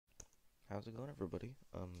How's it going, everybody?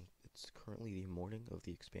 It's currently the morning of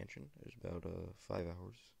the expansion. There's about 5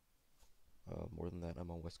 hours. More than that, I'm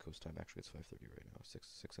on West Coast time. Actually, it's 5:30 right now.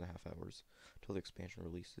 Six and a half hours till the expansion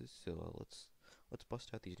releases. So let's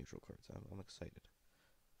bust out these neutral cards. I'm excited.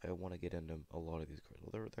 I want to get into a lot of these cards.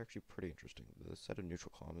 Well, they're actually pretty interesting. The set of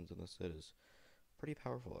neutral commons in this set is pretty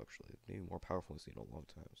powerful, actually. Maybe more powerful than we've seen in a long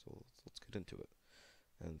time. So let's get into it.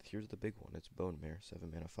 And here's the big one. It's Bone Mare, 7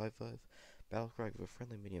 mana, 5/5. Battlecry with a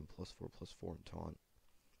friendly minion, +4/+4 and taunt.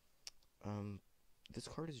 Um, this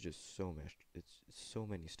card is just so meshed. It's so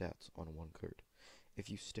many stats on one card. If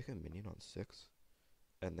you stick a minion on 6,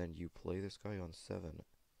 and then you play this guy on 7,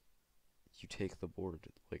 you take the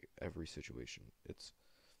board like every situation. It's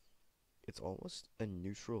almost a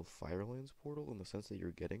neutral Firelands portal in the sense that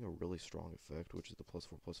you're getting a really strong effect, which is the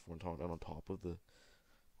 +4/+4 and taunt, and on top of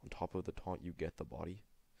the taunt you get the body.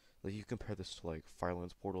 Like you compare this to like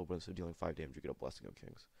Firelands portal, but instead of dealing 5 damage, you get a Blessing of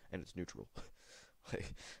Kings, and it's neutral.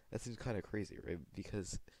 Like that seems kind of crazy, right?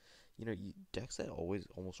 Because decks that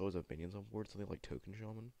almost always have minions on board, something like Token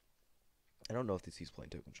Shaman. I don't know if he's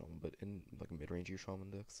playing Token Shaman, but in like mid-range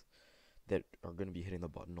Shaman decks that are going to be hitting the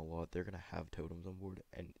button a lot, they're going to have totems on board,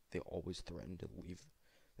 and they always threaten to leave.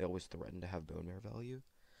 They always threaten to have Bone Mare value.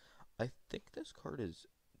 I think this card is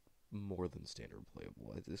more than standard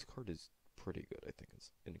playable. This card is pretty good. I think it's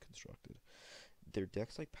in constructed. Their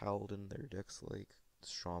decks like Paladin, their decks like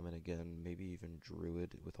Shaman again, maybe even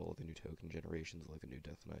Druid with all of the new token generations like the new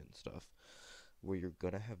Death Knight and stuff, where you're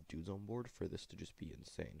gonna have dudes on board for this to just be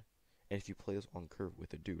insane. And if you play this on curve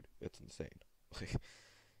with a dude, it's insane. Like,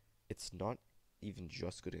 it's not even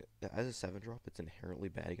just good as a 7 drop. It's inherently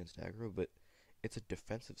bad against aggro, but it's a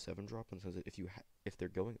defensive 7 drop in the sense that if they're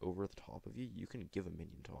going over the top of you, you can give a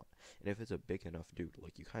minion taunt, and if it's a big enough dude,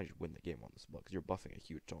 like you kind of just win the game on this spot because you're buffing a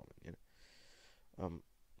huge taunt.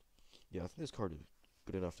 Yeah, I think this card is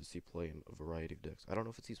good enough to see play in a variety of decks. I don't know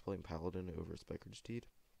if it's he's playing Paladin over Spectred Steed,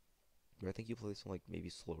 but I think you play this in like maybe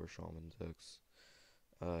slower Shaman decks.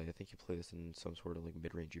 I think you play this in some sort of like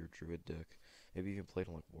mid-range or Druid deck. Maybe even play it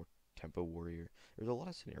on like more Tempo Warrior. There's a lot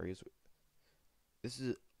of scenarios. This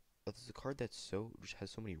is a card that's which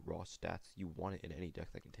has so many raw stats. You want it in any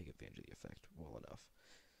deck that can take advantage of the effect well enough.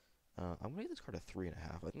 I'm gonna give this card a 3.5.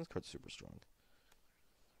 I think this card's super strong.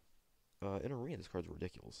 In Arena, this card's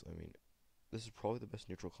ridiculous. I mean, this is probably the best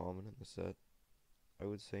neutral common in the set, I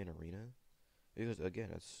would say, in Arena. Because,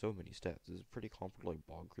 again, it's so many stats. This is pretty comparable to, like,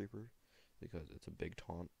 Bog Creeper, because it's a big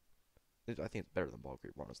taunt. I think it's better than Bog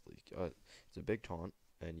Creeper, honestly. It's a big taunt,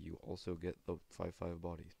 and you also get the 5/5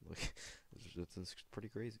 body. Like, it's pretty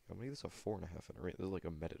crazy. I'm gonna give this a 4.5 in Arena. This is like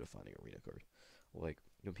a meta-defining Arena card. Like,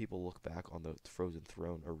 when people look back on the Frozen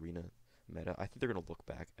Throne Arena meta, I think they're gonna look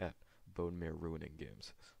back at Bone Mare ruining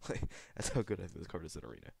games. Like, that's how good I think this card is in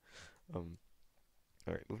Arena. Um,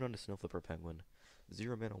 Alright, moving on to Snow Flipper Penguin.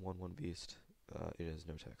 0 mana, 1/1 beast. It has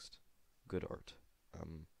no text. Good art.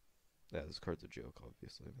 Um, yeah, this card's a joke,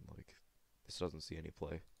 obviously. I mean, like, this doesn't see any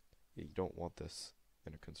play. You don't want this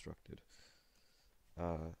in a constructed.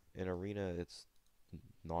 In Arena, it's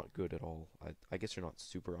not good at all. I guess you're not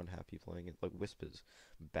super unhappy playing it. Like, Wisp is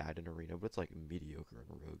bad in Arena, but it's, like, mediocre in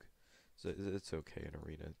Rogue. So it's okay in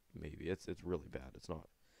Arena, maybe. It's really bad. It's not,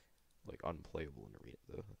 like, unplayable in Arena,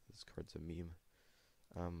 though. This card's a meme.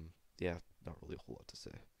 Yeah, not really a whole lot to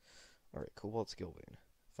say. Alright, Cobalt Skillbane.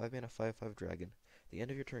 5 mana, 5/5 dragon. At the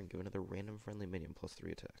end of your turn, give another random friendly minion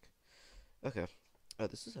 +3 attack. Okay.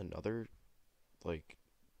 This is another, like,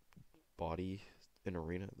 body in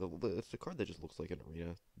Arena. It's the card that just looks like an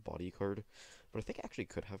Arena body card. But I think it actually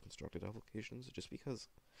could have constructed applications, just because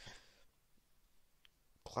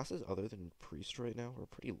classes other than Priest right now are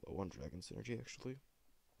pretty low on Dragon Synergy, actually.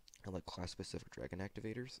 And, like, class-specific Dragon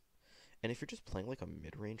activators. And if you're just playing like a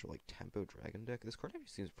mid-range or like tempo dragon deck, this card actually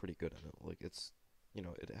seems pretty good in it. Like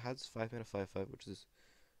it has 5 mana 5/5, which is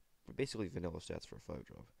basically vanilla stats for a 5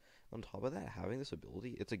 drop. On top of that, having this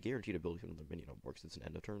ability, it's a guaranteed ability from the minion on board because it's an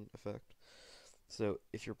end of turn effect. So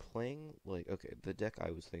if you're playing like okay, the deck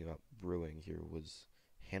I was thinking about brewing here was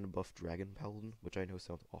hand buff Dragon Paladin, which I know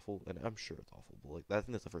sounds awful, and I'm sure it's awful, but like I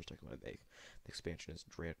think that's the first deck I'm gonna make. The expansion is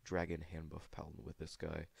Dragon hand buff Paladin with this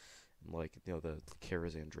guy. Like, the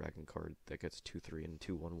Karazhan Dragon card that gets 2/3 and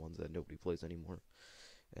 2/1/1s that nobody plays anymore.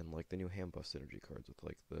 And, like, the new hand buff synergy cards with,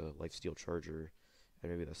 like, the Lifesteal Charger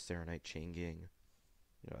and maybe the Serenite Chain Gang.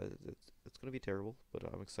 It's going to be terrible,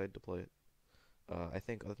 but I'm excited to play it. I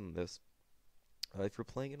think, other than this, if you're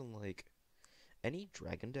playing it in, like, any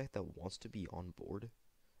dragon deck that wants to be on board,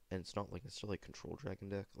 and it's not, like, necessarily a control dragon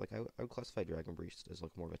deck, like, I would classify Dragon Priest as,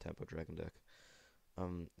 like, more of a tempo dragon deck.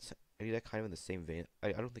 Any deck kind of in the same vein.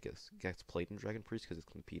 I don't think it gets played in Dragon Priest because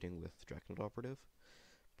it's competing with Dragon Operative.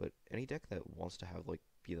 But any deck that wants to have like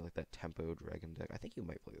be like that tempo dragon deck, I think you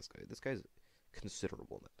might play this guy. This guy's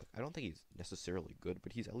considerable in that deck. I don't think he's necessarily good,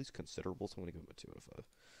 but he's at least considerable, so I'm gonna give him a 2 out of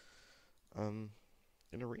 5.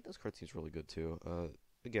 In Arena, this card seems really good too.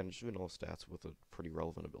 Again, just vanilla stats with a pretty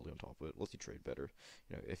relevant ability on top of it. Lets you trade better.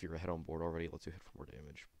 You know, if you're ahead on board already, it lets you hit for more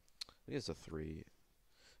damage. I think it's a 3.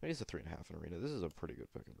 I think it's a 3.5 in Arena. This is a pretty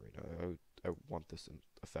good pick in Arena. I want this in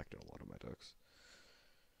effect in a lot of my decks.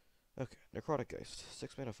 Okay, Necrotic Geist.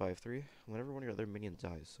 6 mana, 5/3. Whenever one of your other minions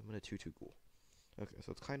dies, summon a 2/2 ghoul. Okay,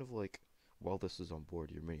 so it's kind of like, while this is on board,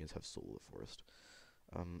 your minions have Soul of the Forest.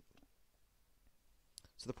 Um,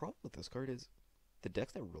 so the problem with this card is, the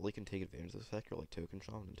decks that really can take advantage of this effect are like Token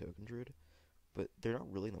Shaman and Token Druid, but they're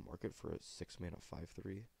not really in the market for a 6 mana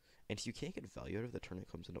 5/3. And if you can't get value out of the turn it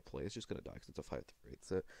comes into play, it's just gonna die because it's a 5/3.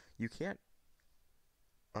 So you can't,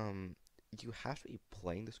 um, you have to be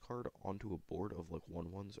playing this card onto a board of like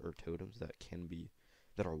 1/1s or totems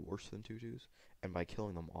that are worse than 2/2s, and by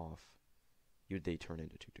killing them off, they turn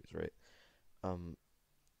into 2/2s, right? Um,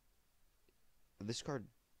 this card,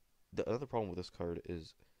 the other problem with this card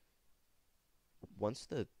is once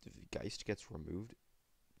the Geist gets removed,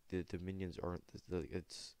 the minions aren't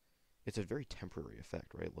it's a very temporary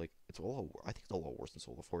effect, right? Like I think it's a lot worse than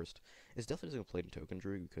Soul of the Forest. It's definitely doesn't play in Token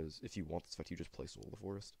Druid because if you want this effect, you just play Soul of the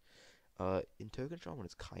Forest. In Token Shaman,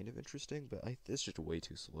 it's kind of interesting, but it's just way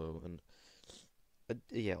too slow. And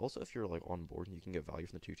yeah, also if you're like on board and you can get value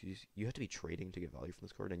from the 2/2s, you have to be trading to get value from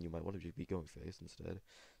this card, and you might want to just be going face instead.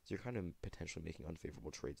 So you're kind of potentially making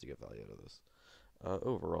unfavorable trades to get value out of this.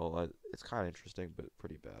 Overall, it's kind of interesting, but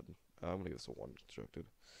pretty bad. I'm gonna give this a 1 constructed.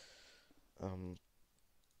 Um,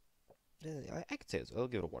 yeah, I could say this. I'll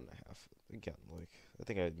give it a 1.5. Again, like I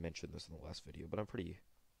think I mentioned this in the last video, but I'm pretty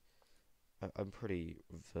I don't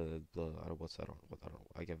what's that on what I don't know.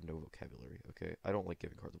 I have no vocabulary. Okay, I don't like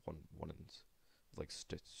giving cards one ins like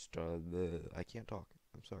I can't talk.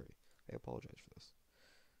 I'm sorry. I apologize for this.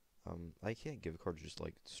 I can't give cards just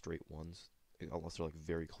like straight ones unless they're like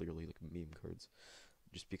very clearly like meme cards.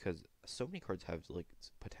 Just because so many cards have like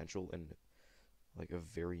potential in like a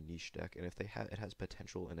very niche deck, and if it has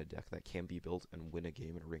potential in a deck that can be built and win a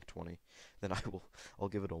game in a rank 20, then I'll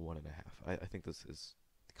give it a 1.5. I think this is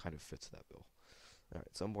kind of fits that bill. All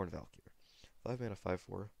right, Sunborn Valkyr, 5 mana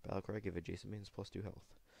 5/4 Battlecry, give adjacent minions +2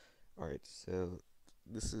 health. All right, so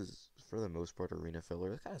this is for the most part arena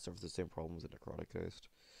filler. It kind of suffers the same problems as Necrotic Geist.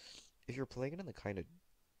 If you're playing it in the kind of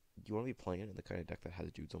you want to be playing it in the kind of deck that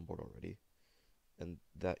has dudes on board already, and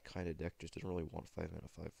that kind of deck just doesn't really want 5 mana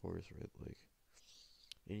 5/4s, right? Like,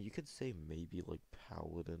 and you could say maybe like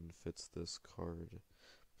Paladin fits this card,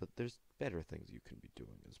 but there's better things you can be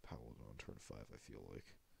doing as Paladin on turn 5, I feel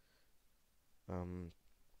like.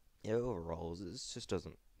 Yeah, overall, this just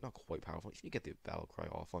doesn't, not quite powerful. If you get the battle cry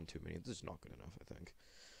off on 2 minions, it's not good enough, I think.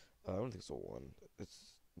 I don't think it's a 1.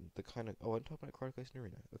 It's the kind of, oh, I'm talking about card guys in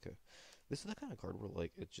Arena. Okay. This is the kind of card where,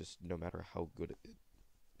 like, it's just, no matter how good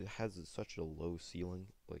it has such a low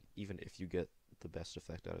ceiling, like, even if you get the best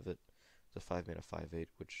effect out of it, it's a 5 mana 5/8,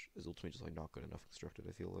 which is ultimately just, like, not good enough constructed,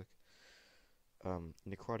 I feel like.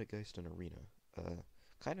 Necrotic Geist in Arena.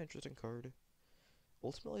 Kind of interesting card.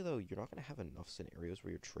 Ultimately, though, you're not going to have enough scenarios where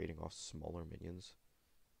you're trading off smaller minions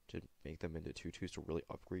to make them into 2/2s to really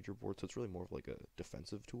upgrade your board. So it's really more of like a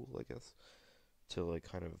defensive tool, I guess, to like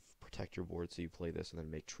kind of protect your board. So you play this and then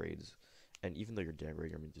make trades. And even though you're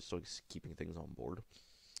downgrading, I mean, just still keeping things on board.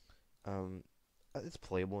 Um, it's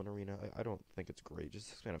playable in Arena. I don't think it's great. Just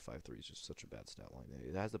 6 mana 5/3 is just such a bad stat line.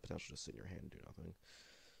 It has the potential to sit in your hand and do nothing.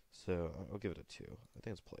 So I'll give it a 2. I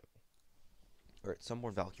think it's playable. Alright, some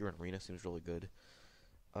more Valkyrie in Arena seems really good.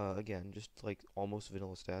 Again, just like almost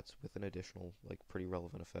vanilla stats with an additional, like, pretty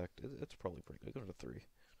relevant effect. It's probably pretty good. Go to 3.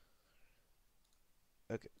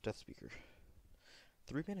 Okay, Death Speaker.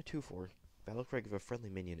 3 mana 2/4. Battlecry, give a friendly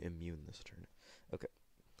minion immune this turn. Okay,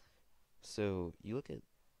 so you look at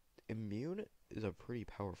immune is a pretty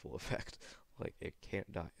powerful effect. Like, it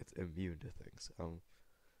can't die. It's immune to things.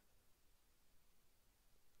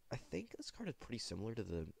 I think this card is pretty similar to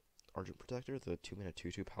the Argent Protector, the 2 mana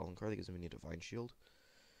 2/2 Paladin card that gives a minion Divine Shield,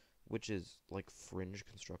 which is like fringe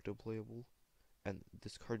constructo playable. And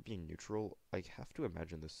this card being neutral, I have to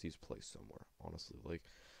imagine this sees play somewhere, honestly. Like,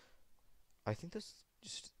 I think this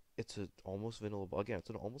just, it's an almost vanilla, again, it's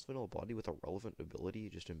an almost vanilla body with a relevant ability,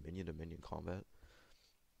 just a minion to minion combat.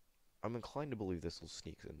 I'm inclined to believe this will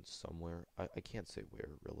sneak in somewhere. I can't say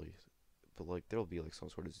where, really. But, like, there'll be, like, some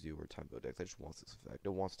sort of zoo or tempo deck that just wants this effect. It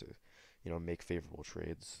wants to, make favorable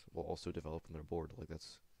trades while also developing their board. Like,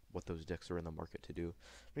 that's what those decks are in the market to do.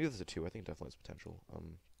 Maybe this is a 2. I think it definitely has potential.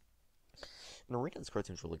 And Arena, this card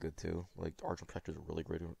seems really good too. Like Argent Protector is a really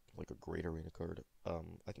great, like a great Arena card. I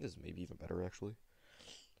think this is maybe even better actually.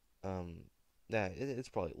 Um, yeah, it's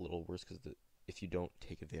probably a little worse because if you don't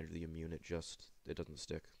take advantage of the immune, it doesn't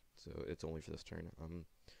stick. So it's only for this turn.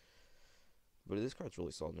 But this card's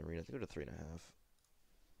really solid in Arena. I think go to 3.5.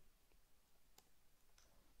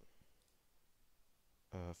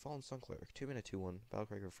 Fallen Sun Cleric, 2 mana, 2/1,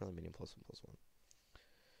 Battlecry for friendly minion +1/+1.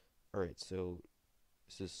 Alright, so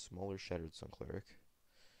this is smaller Shattered Sun Cleric.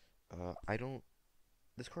 I don't.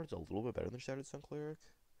 This card's a little bit better than Shattered Sun Cleric.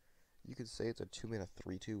 You could say it's a 2 mana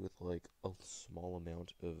 3/2 with like a small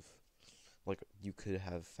amount of. Like, you could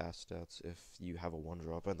have fast stats if you have a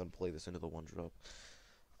 1-drop and then play this into the 1-drop.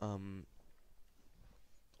 Um,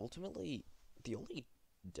 Ultimately, the only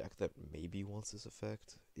deck that maybe wants this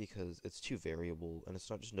effect because it's too variable and it's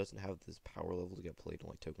not just doesn't have this power level to get played in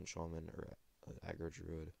like Token Shaman or Aggro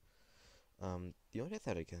Druid. The only deck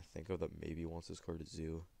that I can think of that maybe wants this card is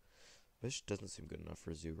Zoo. But it just doesn't seem good enough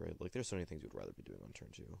for Zoo, right? Like, there's so many things you'd rather be doing on turn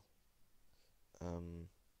 2. Um,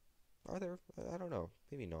 are there? I don't know.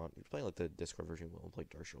 Maybe not. You're playing like the discard version, will like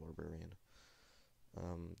Darkshire Librarian.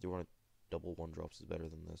 Do you want to double 1-drops is better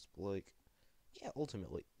than this? But like, yeah,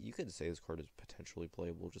 ultimately, you could say this card is potentially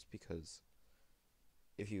playable just because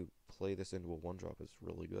if you play this into a 1-drop, it's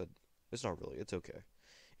really good. It's not really. It's okay.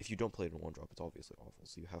 If you don't play it in 1-drop, it's obviously awful.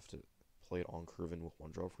 So you have to play it on curve and with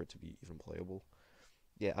 1-drop for it to be even playable.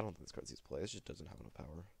 Yeah, I don't think this card sees play. It just doesn't have enough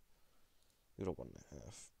power. Go to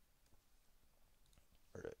 1.5.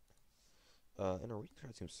 Alright. And Arena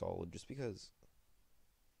card seems solid just because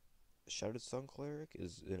Shouted Sun Cleric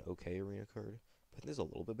is an okay arena card. But I think this is a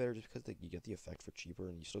little bit better just because you get the effect for cheaper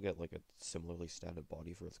and you still get like a similarly statted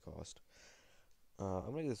body for its cost.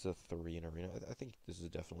 I'm gonna give this a 3 in arena. I think this is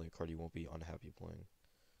definitely a card you won't be unhappy playing.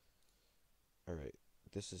 Alright,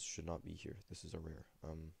 should not be here. This is a rare.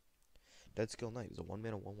 Dead Skill Knight is a 1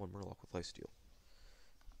 mana 1/1 Murloc with lifesteal.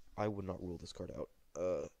 I would not rule this card out.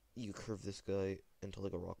 You curve this guy into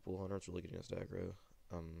like a Rock Bull Hunter. It's really good against aggro.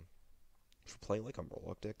 If you're playing like a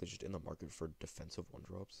Murloc deck that's just in the market for defensive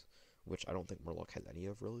 1-drops, which I don't think Murloc has any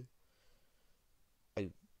of really.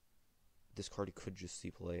 This card could just see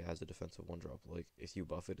play as a defensive 1-drop. Like, if you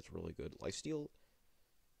buff it, it's really good. Lifesteal,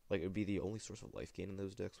 like, it would be the only source of life gain in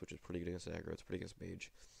those decks, which is pretty good against aggro. It's pretty against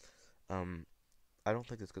mage. I don't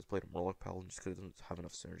think this gets played in Murloc Paladin just because it doesn't have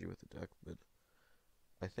enough synergy with the deck, but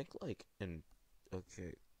I think, like,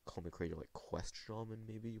 okay, call me crazy, like, Quest Shaman,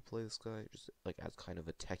 maybe you play this guy, just, like, as kind of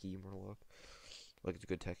a techie Murloc. Like, it's a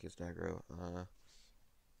good tech against aggro.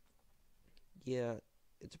 Yeah,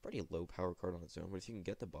 it's a pretty low power card on its own, but if you can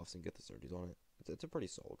get the buffs and get the synergies on it, it's a pretty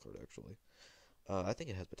solid card, actually. I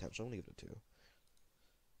think it has potential. I'm gonna give it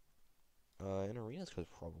a 2. In Arena's card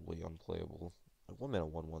is probably unplayable. 1 mana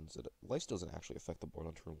 1/1's it. Life doesn't actually affect the board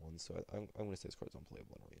on turn 1, so I'm gonna say this card's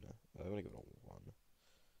unplayable in Arena. I'm gonna give it a 1.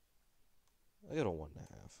 I got a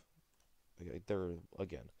 1.5. Okay, there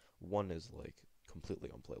again, 1 is like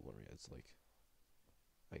completely unplayable in Arena. It's like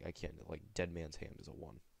I can't like Dead Man's Hand is a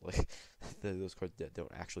 1. Like those cards don't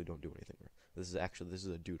do anything. This is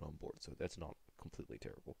a dude on board, so that's not completely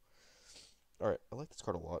terrible. All right, I like this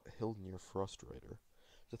card a lot. Hildnir Frustrator.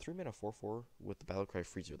 It's a 3 mana 4/4 with the Battlecry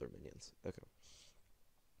freeze your other minions. Okay.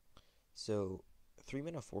 So 3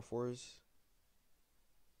 mana 4/4s.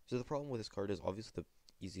 So the problem with this card is obviously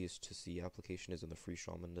the easiest to see application is in the free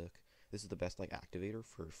shaman deck. This is the best like activator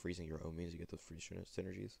for freezing your own minions. You get those free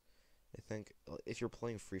synergies. I think if you're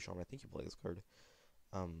playing free shaman, I think you play this card.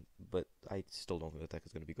 But I still don't think the deck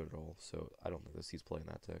is going to be good at all. So I don't think this sees play in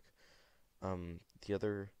that deck. The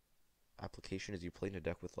other application is you play in a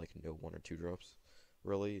deck with like no 1 or 2 drops,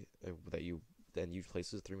 really, that you then you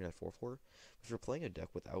place as 3 mana 4/4. If you're playing a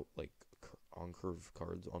deck without like on curve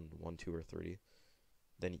cards on 1, 2, or 3,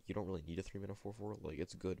 then you don't really need a 3 mana 4/4. Like,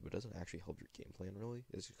 it's good, but it doesn't actually help your game plan really.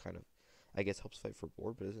 It's just kind of, I guess, helps fight for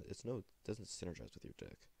board, but it doesn't synergize with your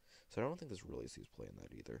deck. So I don't think this really sees play in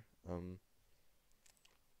that either.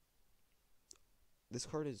 This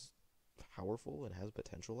card is powerful and has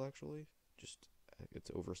potential actually. Just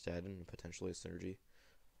it's overstated and potentially a synergy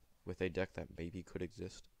with a deck that maybe could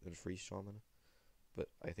exist in Free Shaman, but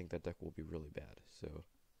I think that deck will be really bad. So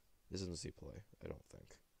this doesn't see play, I don't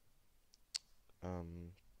think.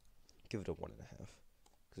 Give it a 1.5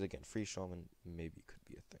 because again, Free Shaman maybe could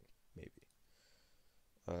be a thing, maybe.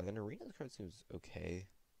 Then Arena, the card seems okay.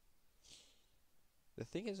 The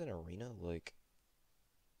thing is, in Arena, like,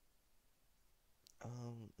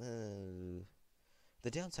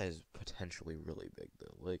 the downside is potentially really big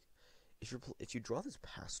though. Like, if you draw this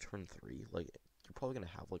past turn 3, like, you're probably gonna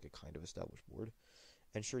have like a kind of established board,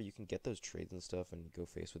 And sure, you can get those trades and stuff and go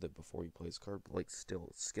face with it before you play this card, but like still,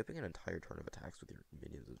 skipping an entire turn of attacks with your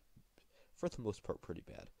minions is, for the most part, pretty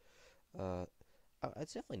bad. Uh,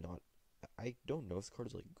 it's definitely not. I don't know if the card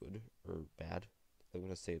is like good or bad. I'm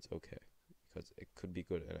gonna say it's okay because it could be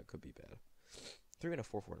good and it could be bad. 3 mana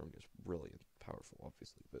 4/4 is really powerful,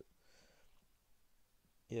 obviously, but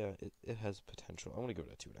yeah, it has potential. I want to go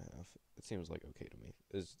to 2.5. It seems like okay to me.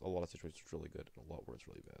 There's a lot of situations it's really good and a lot where it's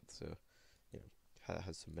really bad. So, you know,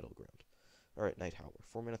 has some middle ground. All right, Night Howler.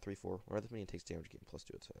 4 mana 3/4. Whenever this minion takes damage, gain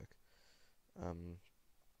 +2 attack. Um,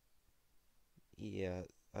 yeah,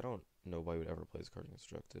 I don't know why you would ever play this card in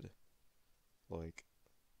Constructed. Like,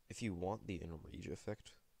 if you want the Enrage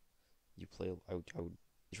effect, you play. I would.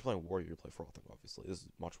 If you're playing Warrior, you play Frothing. Obviously, this is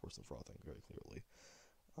much worse than Frothing, very clearly.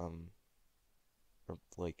 Um, or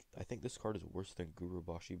like I think this card is worse than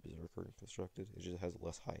Gurubashi Berserker in Constructed. It just has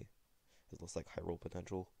less like high roll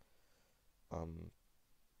potential. Um,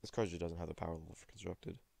 this card just doesn't have the power level for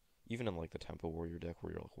Constructed. Even in like the Tempo Warrior deck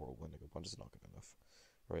where you're like whirlwinding a bunch is not good enough,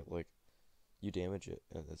 right? Like you damage it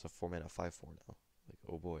and it's a 4 mana 5/4 now. Like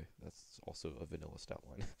oh boy, that's also a vanilla stat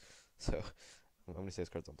line. So I'm gonna say this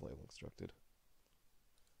card's unplayable Constructed.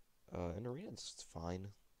 In Arena it's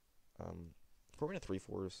fine. 4 mana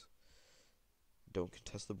 3/4s don't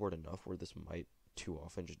contest the board enough where this might too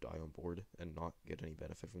often just die on board and not get any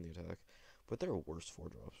benefit from the attack. But there are worse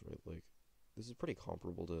 4-drops, right? Like, this is pretty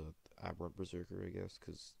comparable to Aberrant Berserker, I guess,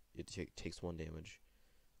 because it takes 1 damage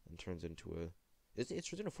and turns into a... It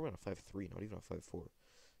turns into a 4 mana 5/3, not even a 5/4.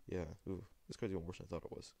 Yeah, ooh, this card's even worse than I thought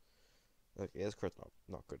it was. Like, yeah, this card's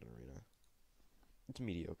not good in Arena. It's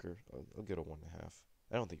mediocre. I'll give it a 1.5.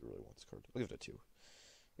 I don't think you really want this card. I'll give it a 2.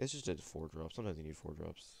 It's just a 4-drop. Sometimes you need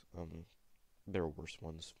 4-drops. There are worse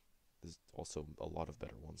ones. There's also a lot of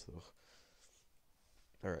better ones, though.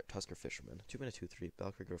 Alright, Tusker Fisherman. 2 mana 2/3.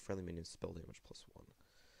 Valkyrie give a friendly minion spell damage +1.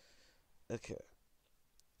 Okay.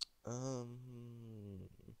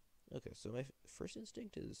 Okay, so my first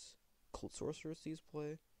instinct is Cold Sorcerer sees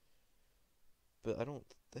play. But I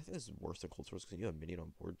think this is worse than Cold Sorcerer because you have a minion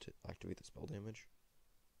on board to activate the spell damage.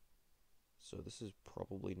 So this is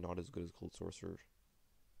probably not as good as Cold Sorcerer,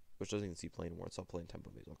 which doesn't even see play anymore. It saw play in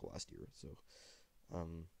Tempo Maze like last year. So,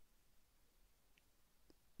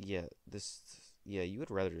 yeah, you would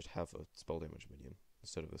rather just have a spell damage minion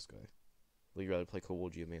instead of this guy. Like, you'd rather play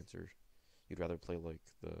Kobold Geomancer. You'd rather play like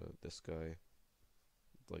this guy.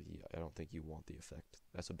 Like, I don't think you want the effect.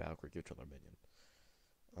 That's a battle card. Give it to another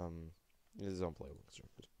minion. It is unplayable.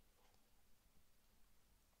 Constructed.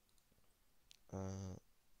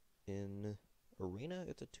 In Arena,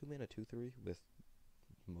 it's a 2 mana 2/3 with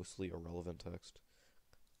mostly irrelevant text.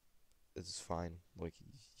 It's fine. Like,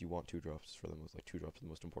 you want 2-drops for the most, like 2 drops are the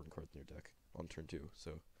most important cards in your deck on turn 2.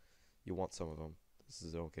 So you want some of them. This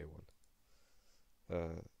is an okay one.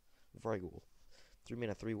 Vryghoul. 3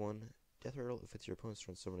 mana 3/1. Death Rattle. If it's your opponent's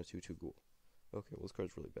turn, summon a 2/2 ghoul. Okay, well this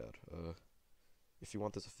card's really bad. If you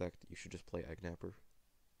want this effect, you should just play Aghnapper.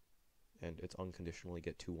 And it's unconditionally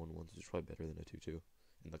get 2/1/1s, which is probably better than a 2/2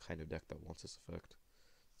 in the kind of deck that wants this effect.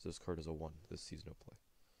 So this card is a 1 this season of play.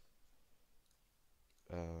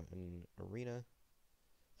 In Arena,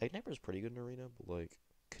 Aghnapper is pretty good in Arena, but like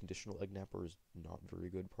conditional Aghnapper is not very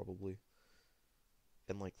good probably.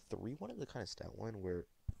 And like 3/1 is the kind of stat line where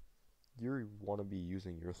you want to be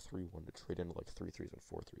using your 3/1 to trade into like 3/3s and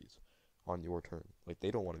 4/3s on your turn. Like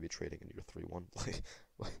they don't want to be trading into your 3/1.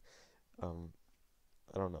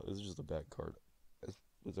 I don't know. This is just a bad card.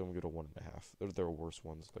 I'm gonna get a 1.5. There are worse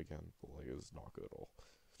ones again, but like it's not good at all.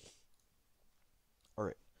 All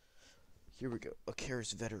right. Here we go.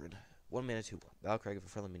 Akaris Veteran. 1 mana 2/1. Valkyrie give a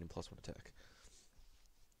friendly minion +1 attack.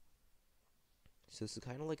 So this is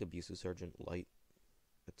kind of like Abusive Sergeant Light.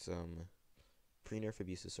 It's pre-nerf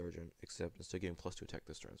Abusive Sergeant, except instead of getting +2 attack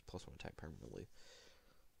this turn, it's +1 attack permanently.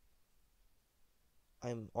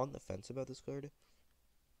 I'm on the fence about this card.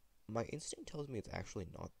 My instinct tells me it's actually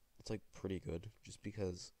not. It's like pretty good, just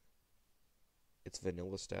because it's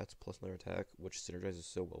vanilla stats plus another attack, which synergizes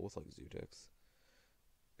so well with like Zoo decks.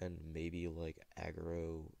 And maybe like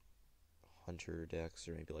aggro hunter decks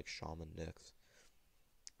or maybe like shaman decks.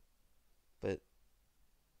 But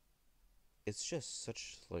it's just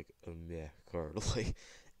such like a meh card. Like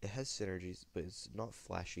it has synergies, but it's not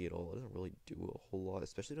flashy at all. It doesn't really do a whole lot,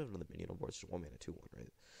 especially not another minion on board. It's just 1 mana 2/1,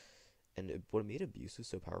 right? And what made Abusive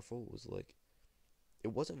so powerful was like it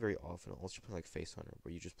wasn't very often, unless you're playing like Face Hunter,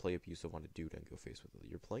 where you just play Abusive on a dude and go face with it.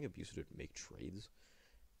 You're playing Abusive to make trades,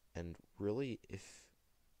 and really, if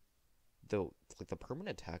the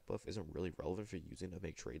permanent attack buff isn't really relevant for using to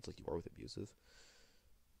make trades like you are with Abusive.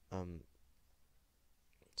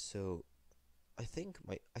 So I think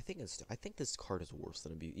I think this card is worse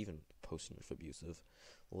than even post nerf abusive.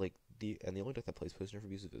 Like the only deck that plays post nerf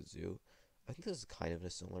abusive is Zoo. I think this is kind of in a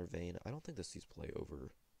similar vein. I don't think this sees play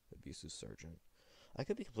over abusive Sergeant. I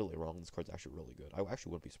could be completely wrong. This card's actually really good. I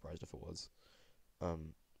actually wouldn't be surprised if it was.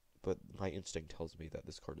 Um, but my instinct tells me that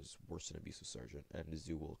this card is worse than abusive Sergeant, and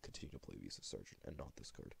Zoo will continue to play abusive Sergeant and not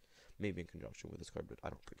this card. Maybe in conjunction with this card, but I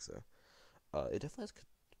don't think so. It definitely has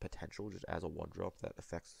potential just as a one drop that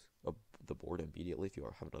affects the board immediately if you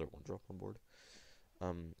have another one drop on board.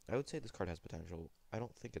 I would say this card has potential. I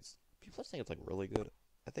don't think it's people think it's like really good.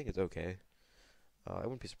 I think it's okay. I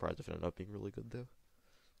wouldn't be surprised if it ended up being really good though.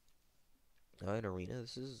 In Arena,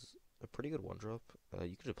 this is a pretty good one drop.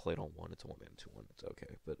 You can just play it on one. It's a 1-mana 2/1. It's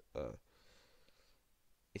okay, but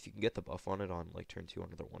if you can get the buff on it on like turn two on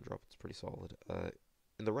another one drop, it's pretty solid.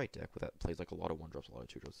 In the right deck, with that plays like a lot of one drops, a lot of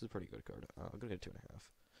two drops. This is a pretty good card. I'm gonna get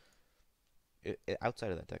 2.5.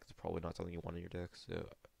 Outside of that deck, it's probably not something you want in your deck, so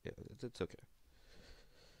yeah, it's okay.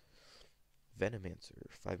 Venomancer,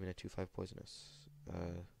 5-mana 2/5 poisonous.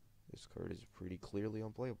 This card is pretty clearly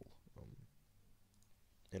unplayable.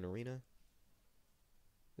 In Arena,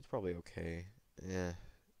 it's probably okay. Yeah,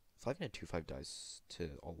 5-mana 2/5 dies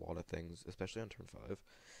to a lot of things, especially on turn 5.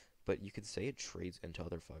 But you could say it trades into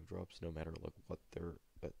other 5 drops no matter like what their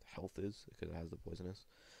health is, because it has the poisonous.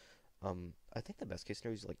 I think the best case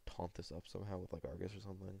scenario is like taunt this up somehow with like Argus or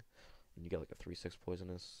something, and you get like a 3/6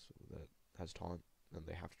 poisonous that has taunt, and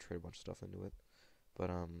they have to trade a bunch of stuff into it. But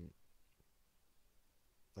I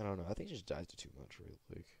don't know. I think it just dies to too much, right?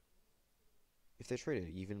 Like if they trade it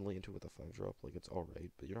evenly into it with a 5 drop, like it's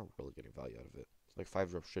alright, but you're not really getting value out of it. Like 5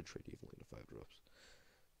 drops should trade evenly into 5 drops.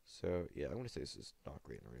 So yeah, I'm gonna say this is not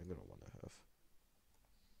great in Arena. I'm gonna 1.5.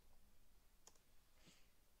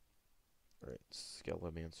 Alright,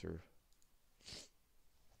 Skelemancer.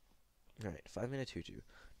 Alright, 5-mana 2/2.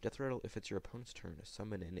 Death Rattle, if it's your opponent's turn,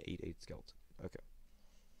 summon an 8/8 skeleton. Okay.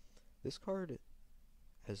 This card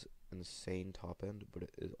has an insane top end, but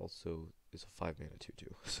it is also is a 5-mana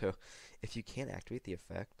 2/2. So if you can't activate the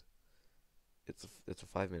effect, it's a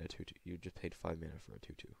 5-mana 2/2. You just paid 5 mana for a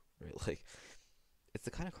 2/2, right? Like it's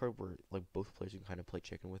the kind of card where like both players can kind of play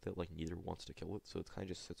chicken with it. Like neither wants to kill it, so it kind of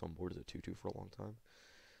just sits on board as a 2/2 for a long time.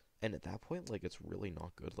 And at that point, like, it's really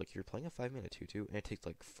not good. Like, if you're playing a 5-mana 2/2, and it takes,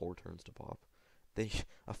 like, 4 turns to pop, then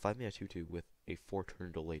a 5-mana 2/2 with a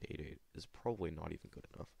 4-turn delayed 8/8 is probably not even good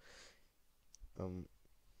enough. Um,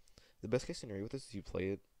 the best case scenario with this is you play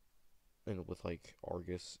it and with, like,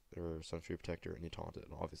 Argus or Sunfury Protector, and you taunt it,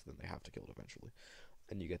 and obviously then they have to kill it eventually,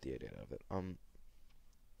 and you get the 8/8 out of it.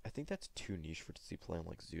 I think that's too niche for to see play on,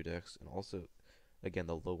 like, Zoo decks, and also again,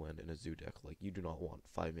 the low end in a Zoo deck, like, you do not want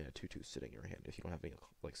 5-mana 2/2 sitting in your hand if you don't have any,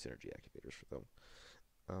 like, synergy activators for them.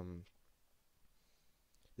 Um,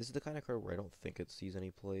 this is the kind of card where I don't think it sees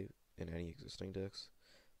any play in any existing decks,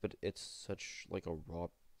 but it's such, like, a raw,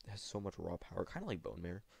 it has so much raw power, kind of like Bone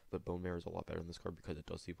Mare, but Bone Mare is a lot better than this card because it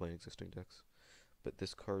does see play in existing decks. But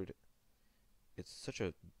this card, it's such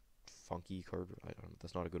a funky card, I don't know,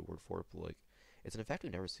 that's not a good word for it, but, like, it's an effect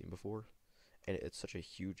we've never seen before, and it's such a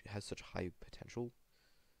huge, it has such high potential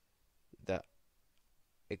that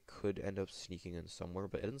it could end up sneaking in somewhere,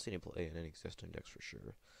 but it doesn't seem to play in any existing decks for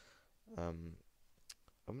sure. Um,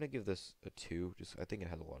 I'm gonna give this a 2. Just I think it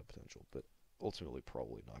has a lot of potential, but ultimately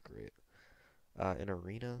probably not great. In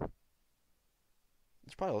Arena,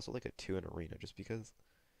 it's probably also like a 2 in Arena, just because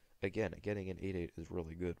again, getting an 8/8 is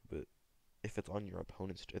really good, but if it's on your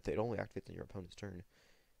opponent's, if it only activates on your opponent's turn,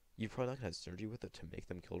 you're probably not gonna have synergy with it to make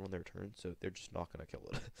them kill it on their turn, so they're just not gonna kill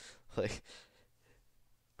it. Like,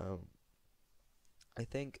 um, I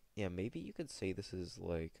think, yeah, maybe you could say this is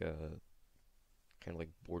like kind of like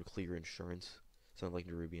board clear insurance, something like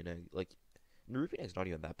Nerubian Egg. Like Nerubian Egg's not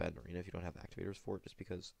even that bad in Arena if you don't have activators for it, just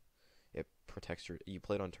because it protects you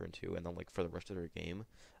play it on turn two, and then like for the rest of their game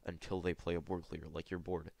until they play a board clear, like your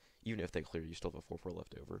board, even if they clear, you still have a 4/4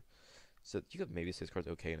 left over. So you could maybe say this card's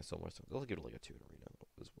okay in a similar sense. I'll give it like a 2 in Arena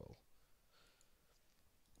as well.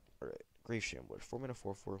 Alright, Grave Shambler, 4-mana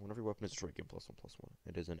 4/4. Whenever your weapon is destroyed, gain +1/+1.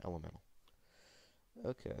 It is an elemental.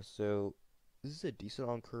 Okay, so this is a decent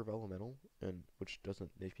on curve elemental, and which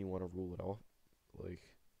doesn't make me want to rule it off.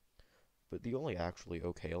 Like, but the only actually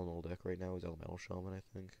okay elemental deck right now is Elemental Shaman, I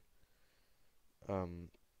think.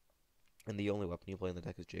 Um, and the only weapon you play in the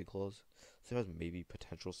deck is Jade Claws, so it has maybe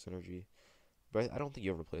potential synergy. But I don't think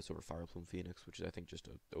you ever play this over Fire Plume Phoenix, which is I think just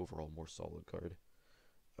a overall more solid card.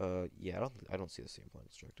 Yeah, I don't see the same playing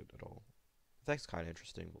constructed at all. The deck's kind of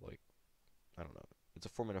interesting, but like I don't know. It's a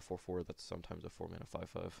 4-mana 4/4 that's sometimes a 4-mana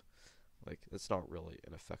 5/5. Like, it's not really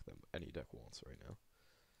an effect that any deck wants right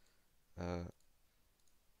now.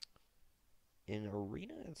 In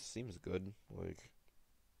Arena, it seems good. Like,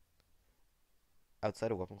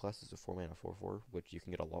 outside of weapon classes, it's a 4 mana 4/4, which you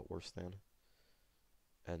can get a lot worse than.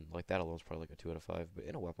 And like that alone is probably like a 2 out of 5. But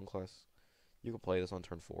in a weapon class, you can play this on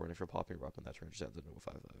turn 4, and if you're popping your weapon, that turn just ends into a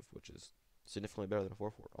 5/5, which is significantly better than a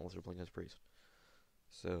 4/4, unless you're playing as priest.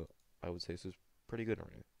 So I would say this is pretty good in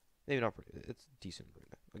arena. Maybe not pretty. It's decent in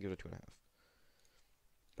arena. I'll give it a 2.5.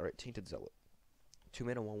 All right, Tainted Zealot. 2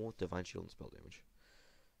 mana 1/1 with Divine Shield and spell damage.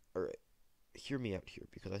 All right, hear me out here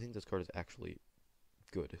because I think this card is actually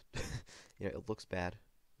good. It looks bad,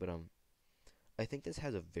 but I think this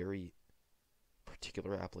has a very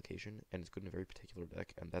particular application, and it's good in a very particular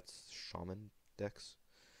deck, and that's Shaman decks.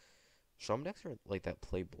 Shaman decks are like that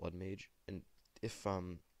play Blood Mage, and if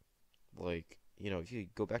if you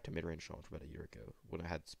go back to mid-range Shaman from about a year ago when I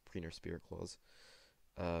had Preener Spirit Claws,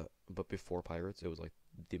 but before Pirates, it was like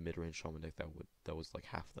the mid-range Shaman deck that was like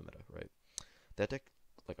half the meta, right? That deck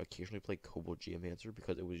like occasionally played Kobold Geomancer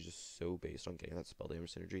because it was just so based on getting that spell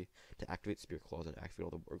damage synergy to activate Spirit Claws and activate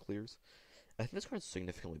all the board clears. I think this card's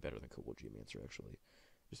significantly better than Kobold Geomancer actually,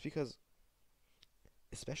 just because,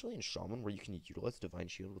 especially in Shaman where you can utilize Divine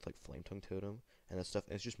Shield with like Flame Tongue Totem and that stuff,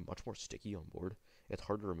 and it's just much more sticky on board. It's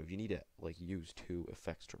hard to remove. You need to like use 2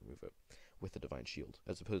 effects to remove it with the Divine Shield,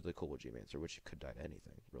 as opposed to the Kobold Geomancer, which could die to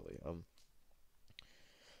anything really.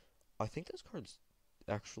 I think this card's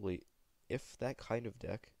actually, if that kind of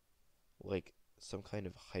deck, like some kind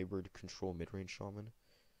of hybrid control mid-range Shaman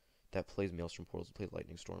that plays Maelstrom Portals and plays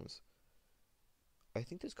Lightning Storms, I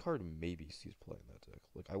think this card maybe sees play in that deck.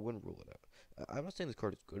 Like, I wouldn't rule it out. I'm not saying this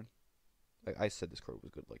card is good. I said this card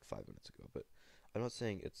was good like 5 minutes ago, but I'm not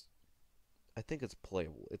saying it's. I think it's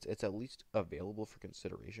playable. It's at least available for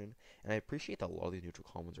consideration, and I appreciate that a lot of these neutral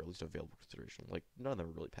commons are at least available for consideration. Like, none of them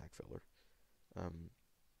are really pack filler. Um,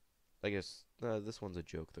 I guess this one's a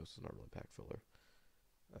joke though, so it's not really pack filler.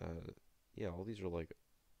 Yeah, all these are like.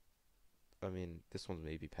 I mean, this one's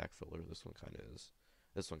maybe pack filler. This one kind of is.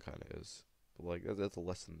 This one kind of is. But like that's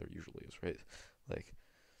less than there usually is, right? Like,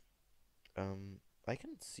 I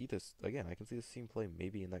can see this again. I can see this scene play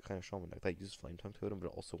maybe in that kind of shaman deck that uses Flame Tongue Totem, but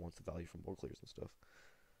it also wants the value from board clears and stuff.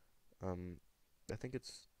 Um, I think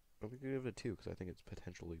it's. I'm gonna give it a 2 because I think it's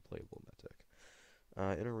potentially playable in that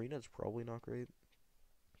deck. In arena, it's probably not great.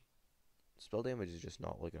 Spell damage is just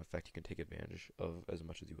not like an effect you can take advantage of as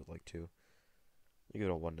much as you would like to. You give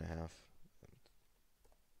it a 1.5.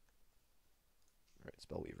 Alright,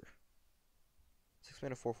 Spellweaver. 6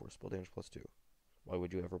 mana 4/4, spell damage +2. Why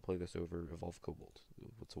would you ever play this over Evolve Kobold?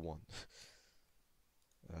 What's a 1?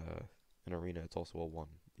 In Arena, it's also a 1.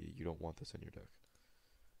 You don't want this in your deck.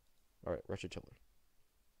 Alright, Wretched Tiller.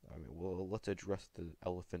 I mean, well, let's address the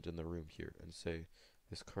elephant in the room here and say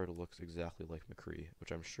this card looks exactly like McCree,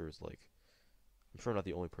 which I'm sure is like. I'm sure I'm not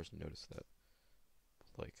the only person to notice that.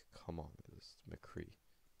 But like, come on, this is McCree.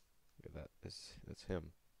 Yeah, that's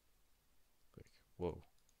him. Like, whoa.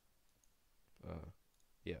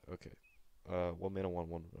 Yeah, okay. 1 mana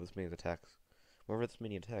 1/1. This minion attacks. Whenever this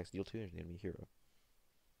minion attacks, deal 2 damage to the enemy hero.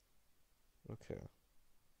 Okay.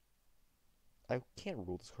 I can't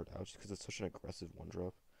rule this card out just because it's such an aggressive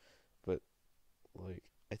 1-drop. But, like,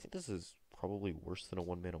 I think this is probably worse than a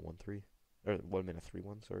 1 mana 1/3. Or 1 mana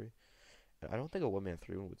 3/1, sorry. And I don't think a 1 mana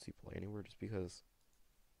 3/1 would see play anywhere just because,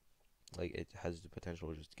 like, it has the potential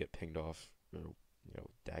to just get pinged off, or,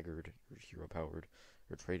 daggered, or hero powered,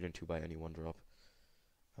 or traded into by any 1-drop.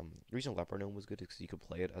 The reason Leper Gnome was good is because you could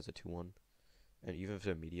play it as a 2/1, and even if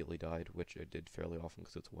it immediately died, which it did fairly often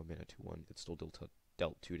because it's a 1 mana 2/1, it still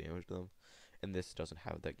dealt 2 damage to them. And this doesn't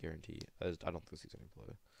have that guarantee, as I don't think this sees any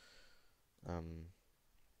play.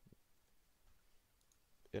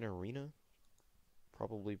 In Arena,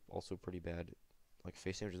 probably also pretty bad. Like,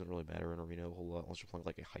 face damage doesn't really matter in Arena a whole lot unless you're playing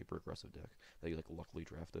like a hyper aggressive deck that you like luckily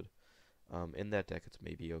drafted. In that deck, it's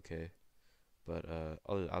maybe okay. But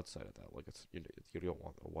outside of that, like you don't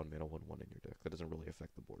want a 1 mana 1/1 in your deck. That doesn't really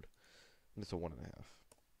affect the board. And it's a 1.5.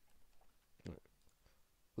 Right.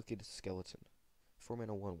 Wicked Skeleton. 4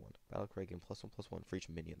 mana 1/1. Battlecry gain +1/+1 for each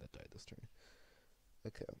minion that died this turn.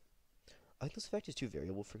 Okay. I think this effect is too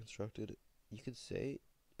variable for constructed. You could say,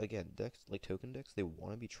 again, decks like token decks, they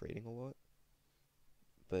want to be trading a lot,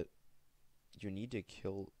 but you need to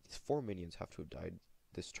kill 4 minions have to have died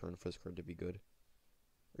this turn for this card to be good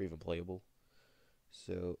or even playable.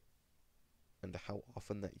 So, and how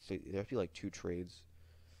often that, so there have to be like 2 trades.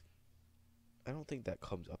 I don't think that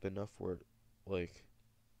comes up enough where, like,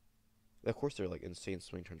 of course they're like insane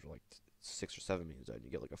swing turns where like 6 or 7 minions died and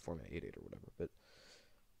you get like a 4 mana 8/8 or whatever, but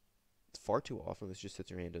far too often this just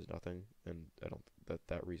sits in your hand and does nothing, and I don't,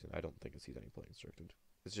 that reason, I don't think it sees any play constructed.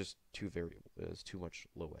 It's just too variable. It has too much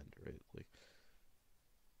low end, right? Like,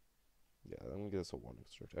 yeah, I'm gonna give this a 1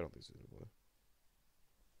 construct. I don't think it's any play.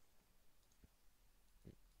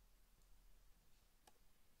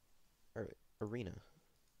 Arena.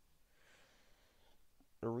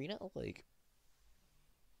 Arena, like,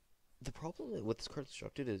 the problem with this card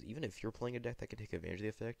constructed is even if you're playing a deck that can take advantage of the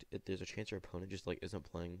effect, there's a chance your opponent just like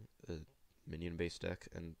isn't playing a minion-based deck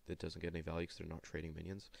and it doesn't get any value because they're not trading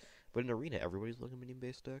minions. But in Arena, everybody's looking a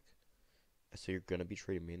minion-based deck, so you're gonna be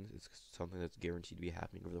trading minions. It's something that's guaranteed to be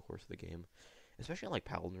happening over the course of the game, especially on like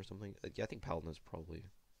Paladin or something. Yeah, I think Paladin is probably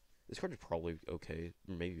this card is probably okay,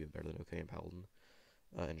 maybe even better than okay in Paladin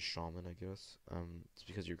and Shaman, I guess. It's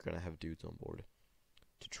because you're gonna have dudes on board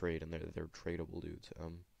to trade, and they're tradable dudes.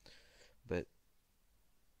 But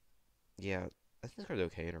yeah, I think this card's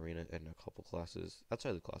okay in Arena and a couple classes. Outside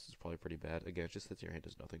of the class, it's probably pretty bad. Again, it just sits in your hand,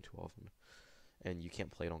 does nothing too often, and you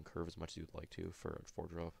can't play it on curve as much as you'd like to for a 4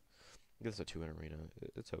 drop. I guess a 2 in Arena.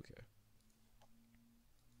 It's okay.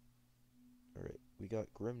 Alright, we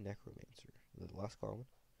got Grim Necromancer, the last common.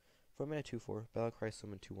 4-mana 2/4, Battlecry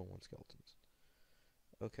summon 2/1/1 skeletons.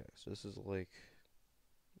 Okay, so this is like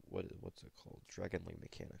what's it called? Dragon Link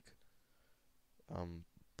mechanic.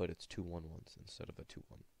 But it's 2/1/1s instead of a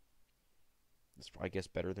 2/1. It's I guess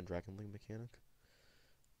better than Dragon Link mechanic.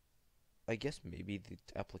 I guess maybe the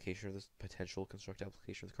application of this potential construct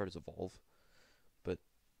application of this card is Evolve, but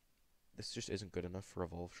this just isn't good enough for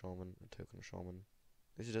Evolve Shaman, a token of Shaman.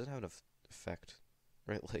 This just doesn't have enough effect,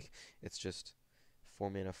 right? Like, it's just 4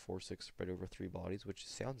 mana, 4/6 spread over 3 bodies, which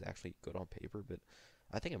sounds actually good on paper, but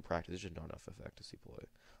I think in practice it's just not enough effect to see play.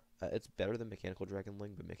 It's better than Mechanical Dragon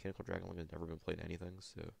Link, but Mechanical Dragon Link has never been played in anything,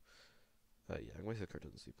 so yeah, I'm going to say the card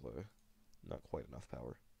doesn't see play. Not quite enough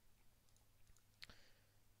power.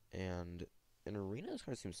 And in Arena, this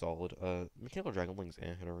card seems solid. Mechanical Dragon Link's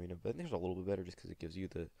in Arena, but I think it's a little bit better just because it gives you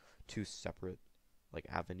the 2 separate like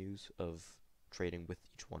avenues of trading with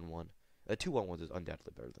each 1/1. 2/1/1s is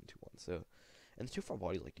undoubtedly better than 2/1. So, and the 2/4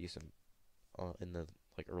 body like decent in the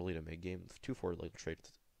like early to mid game. 2/4 like trade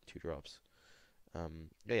 2 drops.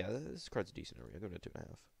 Yeah, this card's decent in Arena. I'm going to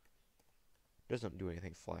 2.5. Doesn't do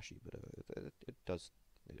anything flashy, but it does.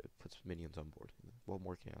 It puts minions on board. What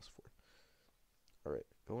more can you ask for? Alright,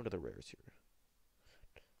 going to the rares here.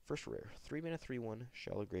 First rare, 3-mana 3/1,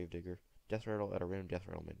 Shallow Gravedigger. Death Rattle, add a random Death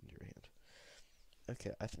Rattle minion to your hand.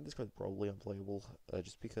 Okay, I think this card's probably unplayable,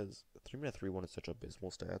 just because 3-mana 3/1 is such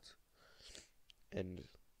abysmal stats. And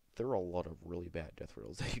there are a lot of really bad Death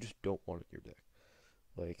Rattles that you just don't want in your deck.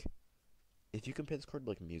 Like, if you compare this card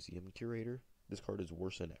to like Museum Curator, this card is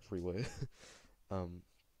worse in every way.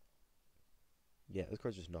 Yeah, this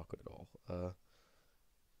card's just not good at all.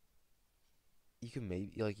 You can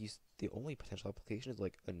maybe like use the only potential application is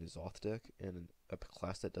like a N'Zoth deck and a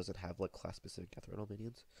class that doesn't have like class specific Death Rattle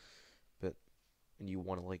minions, but and you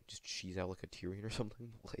want to like just cheese out like a Tyrion or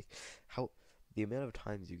something. Like, how the amount of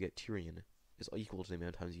times you get Tyrion is equal to the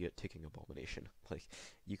amount of times you get Ticking Abomination. Like,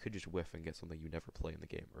 you could just whiff and get something you never play in the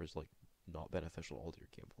game, or is like not beneficial at all to your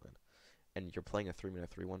game plan, and you're playing a 3-mana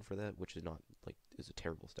 3/1 for that, which is not like is a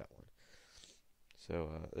terrible stat line.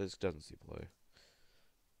 So this doesn't see play.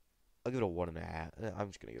 I'll give it a 1.5. I'm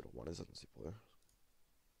just gonna give it a 1. It doesn't see play.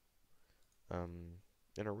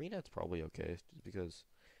 In Arena, it's probably okay, just because,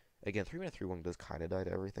 again, 3-mana 3/1 does kind of die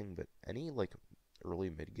to everything, but any like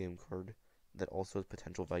early mid game card that also has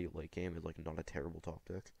potential value late game is like not a terrible top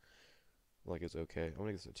deck. Like, it's okay. I'm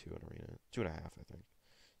gonna give this a 2 in Arena. 2.5, I think.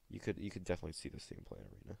 You could definitely see this thing play in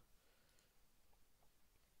Arena.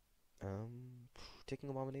 Taking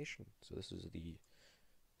Abomination. So this is the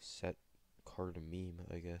set card meme,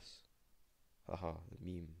 I guess. Haha,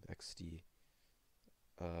 meme XD.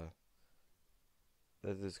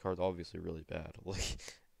 This card's obviously really bad.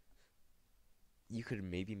 Like, you could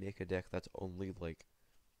maybe make a deck that's only like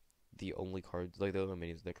the only cards, like the other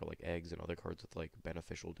minions that are like eggs and other cards with like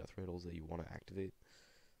beneficial death rattles that you want to activate.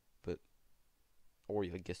 But, or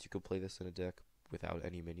I guess you could play this in a deck without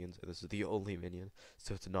any minions, and this is the only minion,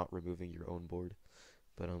 so it's not removing your own board.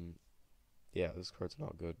 But yeah, this card's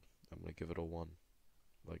not good. I'm gonna give it a 1.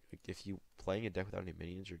 Like, if you playing a deck without any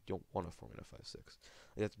minions, you don't want a 4-mana 5/6.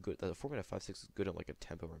 Like, that's good. That 4-mana 5/6 is good in like a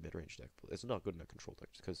tempo or mid-range deck, but it's not good in a control deck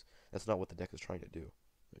because that's not what the deck is trying to do.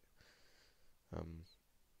 Like,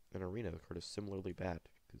 in Arena, the card is similarly bad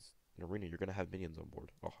because in Arena you're gonna have minions on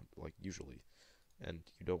board, like usually,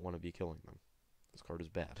 and you don't want to be killing them. This card is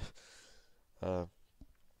bad. All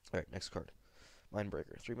right, next card,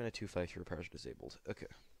 Mindbreaker. 3-mana 2/5. Hero powers are disabled. Okay.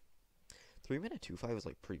 3-mana 2/5 is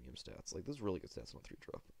like premium stats. Like, this is really good stats on a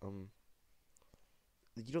 3-drop.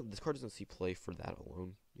 This card doesn't see play for that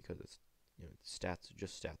alone because it's,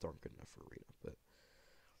 stats aren't good enough for Arena. But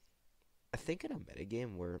I think in a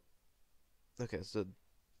metagame where, okay, so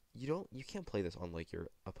you can't play this on like your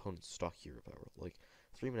opponent's stock hero power. Like,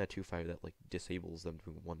 3-mana 2/5 that like disables them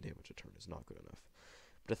doing 1 damage a turn is not good enough.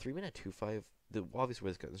 But a 3-mana 2/5, the obvious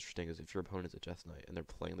way this gets interesting is if your opponent is a Death Knight and they're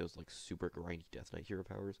playing those like super grindy Death Knight hero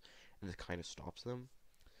powers, and this kind of stops them.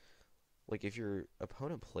 Like if your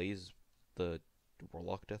opponent plays the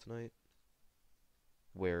Warlock Death Knight,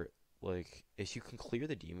 where like if you can clear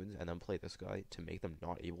the demons and then play this guy to make them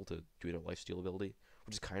not able to do their lifesteal ability,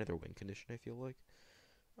 which is kind of their win condition, I feel like.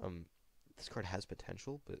 Um, this card has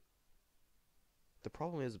potential, but the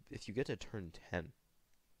problem is if you get to turn 10,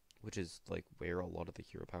 which is like where a lot of the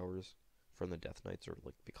hero powers from the Death Knights are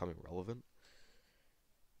like becoming relevant.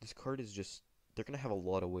 This card is just they're gonna have a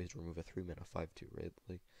lot of ways to remove a 3-mana 5/2, right?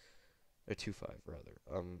 Like a 2/5 rather.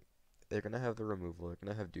 They're gonna have the removal. They're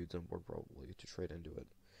gonna have dudes on board probably to trade into it.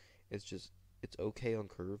 It's just it's okay on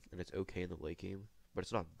curve and it's okay in the late game, but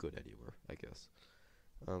it's not good anywhere, I guess.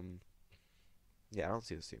 Um, yeah, I don't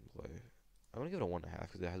see the same play. I'm gonna give it a 1.5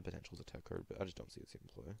 because it has potential as a tech card, but I just don't see the same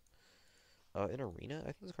play. In Arena,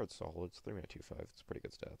 I think this card's solid. It's 3-mana 2/5. It's pretty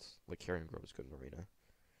good stats. Like Carrion Grove is good in Arena,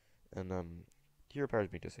 and hero powers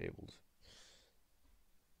being disabled.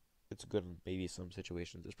 It's good in maybe some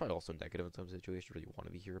situations. It's probably also negative in some situations where you want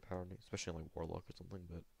to be hero powering, especially in like Warlock or something.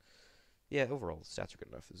 But yeah, overall, the stats are good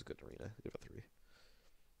enough. It's a good Arena. Give it a 3.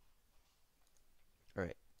 All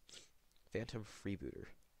right, Phantom Freebooter.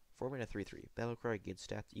 4-mana 3/3. Battlecry gains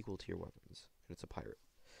stats equal to your weapons, and it's a pirate.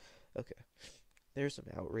 Okay. There's some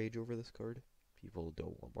outrage over this card. People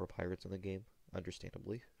don't want more pirates in the game,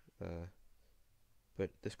 understandably.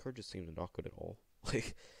 But this card just seems not good at all.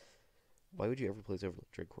 Like, why would you ever play this over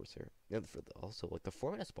like Dread Corsair? And also, like, the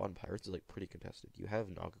 4-mana spawn pirates is like pretty contested. You have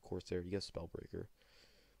Naga Corsair, you have Spellbreaker,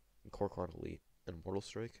 and Kor'kron Elite, and Mortal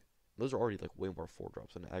Strike. Those are already like way more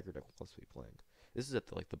 4-drops than an aggro deck wants to be playing. This is at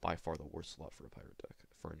the, like the by far the worst slot for a pirate deck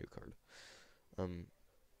for a new card. Um,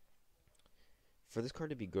 for this card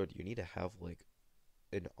to be good, you need to have like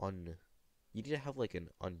an you need to have like an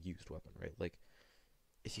unused weapon, right? Like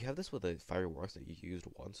if you have this with a Fire Warlock that you used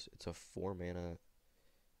once, it's a 4-mana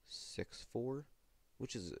 6/4,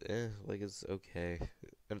 which is like it's okay,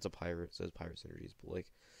 and it's a pirate, it says pirate synergies, but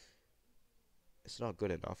like it's not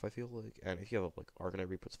good enough. I feel like, and if you have like Arcanite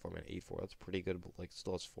Reaper, it's 4-mana 8/4, that's pretty good, but like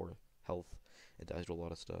still has 4 health. It dies to a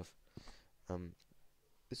lot of stuff. Um,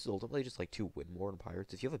 this is ultimately just like to win more in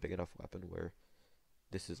pirates. If you have a big enough weapon where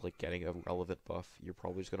this is like getting a relevant buff, you're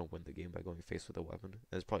probably just gonna win the game by going face with a weapon,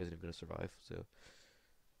 and this probably isn't even gonna survive. So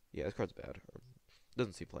yeah, this card's bad.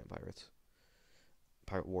 Doesn't see playing pirates,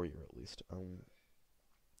 pirate warrior at least.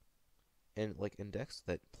 And like in decks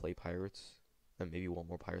that play pirates, and maybe want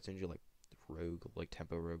more pirates energy, like rogue, like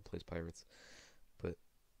tempo rogue plays pirates, but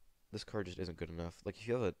this card just isn't good enough. Like if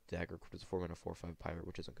you have a dagger card, it's a 4-mana 4/5 pirate,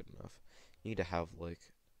 which isn't good enough. You need to have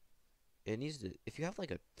like it needs to. If you have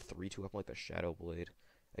like a 3/2 weapon like the Shadow Blade,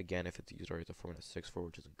 again, if it's used already, it's a 4-mana 6/4,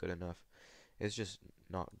 which isn't good enough. It's just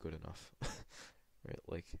not good enough, right?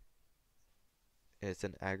 Like it's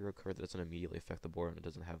an aggro card that doesn't immediately affect the board, and it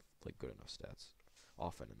doesn't have like good enough stats,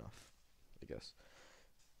 often enough, I guess.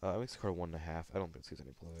 I make this card 1.5. I don't think it sees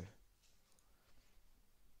any play.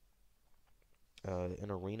 In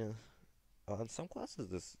Arena, in some classes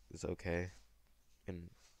this is okay. In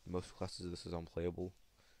most classes this is unplayable.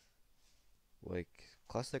 Like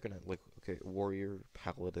classes that are gonna like okay, warrior,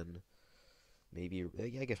 paladin, maybe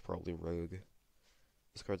yeah, I guess probably rogue.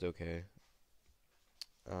 This card's okay.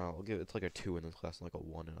 I'll give it's like a 2 in this class and like a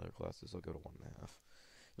 1 in other classes. I'll go to 1.5.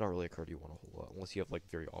 Not really a card you want a whole lot unless you have like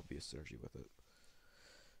very obvious synergy with it.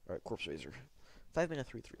 All right, Corpse Raiser. 5-mana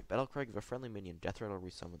 3/3. Battlecry, give a friendly minion death rattle,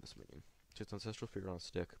 resummon this minion. So it's Ancestral Spirit on a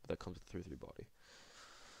stick, but that comes with a 3/3 body.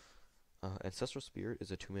 Ancestral Spirit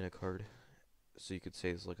is a 2-mana card, so you could say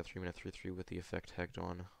it's like a 3-mana 3/3 with the effect tagged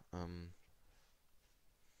on.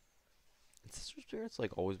 Ancestral Spirit's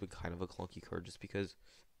like always been kind of a clunky card just because,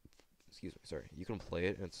 excuse me, sorry, you can play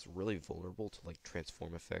it and it's really vulnerable to like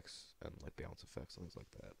transform effects and like bounce effects and things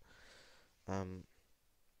like that. And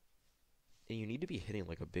you need to be hitting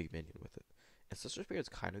like a big minion with it. Ancestral Spirit's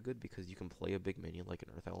kind of good because you can play a big minion like an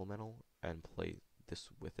Earth Elemental and play this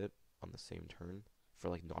with it on the same turn for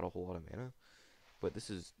like not a whole lot of mana. But this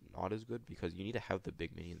is not as good because you need to have the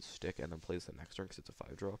big minion stick and then play this the next turn because it's a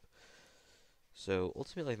 5-drop. So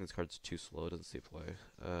ultimately I think this card's too slow, it doesn't see play.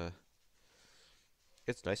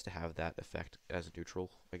 It's nice to have that effect as a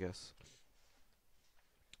neutral, I guess.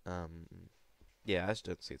 Yeah, I just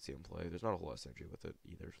don't see it seeing play. There's not a whole lot of synergy with it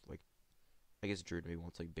either. Like, I guess Druid maybe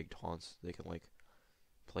wants like big taunts. They can like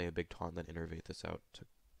play a big taunt, then innervate this out to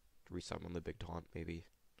resummon the big taunt. Maybe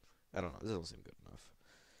I don't know. This doesn't seem good enough.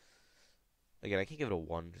 Again, I can't give it a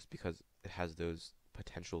 1 just because it has those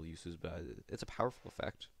potential uses, but it's a powerful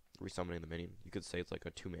effect. Resummoning the minion. You could say it's like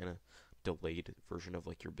a 2-mana delayed version of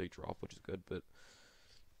like your big drop, which is good, but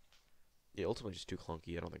Yeah, ultimately just too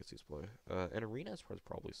clunky. I don't think it's sees play. An arena is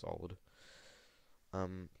probably solid.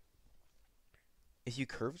 Um, if you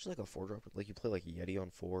curve like a 4 drop, like you play like Yeti on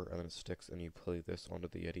 4 and then it sticks, and you play this onto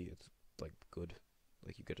the Yeti, it's like good.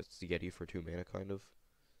 Like you get a Yeti for 2 mana, kind of,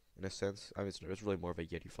 in a sense. I mean, it's really more of a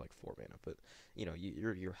Yeti for like 4 mana, but you know,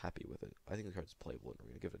 you're happy with it. I think the card's playable in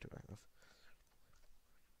arena. Give it a 2.5.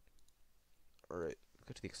 All right,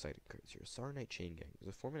 go to the exciting cards here. Saronite Chain Gang is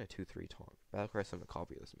a 4 mana 2/3 taunt. Battlecry summon a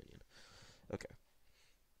copy of this minion. Okay,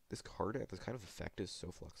 this card at this kind of effect is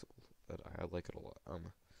so flexible that I like it a lot.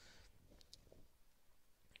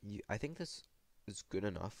 I think this is good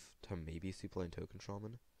enough to maybe see playing Token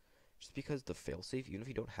Shaman, just because the failsafe, even if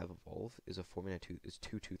you don't have Evolve, is a 4 mana 2 is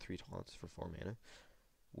 2/2/3 taunts for 4 mana,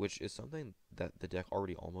 which is something that the deck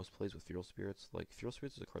already almost plays with Feral Spirits. Like Feral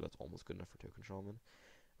Spirits is a card that's almost good enough for Token Shaman.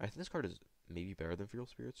 I think this card is maybe better than Feral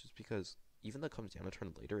Spirits, just because even though it comes down a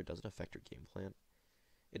turn later, it doesn't affect your game plan.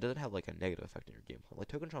 It doesn't have like a negative effect on your game plan. Like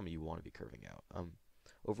Token Shaman, you want to be curving out.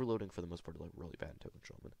 Overloading for the most part is like really bad in Token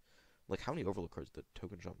Shaman. Like how many overload cards did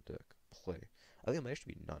Token Shaman deck play? I think it might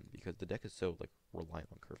actually be none because the deck is so like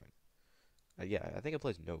reliant on curving. Yeah, I think it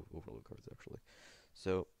plays no overload cards actually.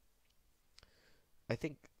 So I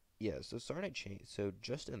think yeah. So Sarnite Chain. So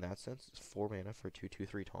just in that sense, it's 4 mana for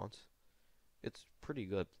 2/2/3 taunts. It's pretty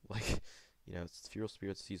good. Like you know, it's Feral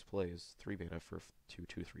Spirit sees play is 3 mana for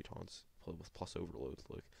 2/2/3 taunts with plus overloads.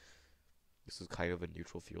 Like this is kind of a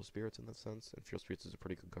neutral Feral Spirits in that sense, and Feral Spirits is a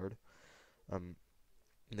pretty good card. Um,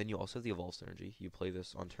 and then you also have the Evolve Synergy. You play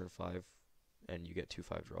this on turn 5, and you get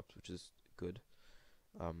 2/5 drops, which is good.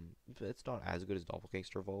 It's not as good as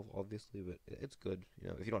Doppelgangster Evolve, obviously, but it's good. You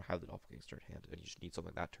know, if you don't have the Doppelgangster at hand and you just need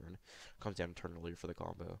something that turn, it comes down to turn earlier for the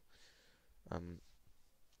combo. Um,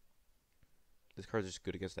 this card is just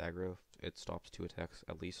good against aggro. It stops 2 attacks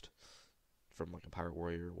at least from like a Pirate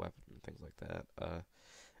Warrior weapon and things like that.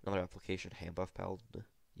 Another application, Hand Buff Paladin.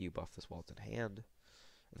 You buff this while it's in hand.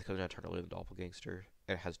 And it comes down to turn earlier than Doppelgangster.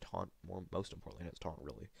 It has taunt. Most importantly, it has taunt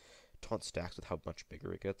really. Taunt stacks with how much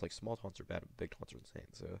bigger it gets. Like small taunts are bad, but big taunts are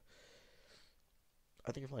insane. So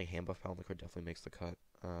I think if playing hand buff Paladin, the card definitely makes the cut.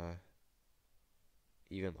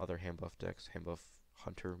 Even other hand buff decks, hand buff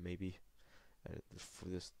Hunter maybe. For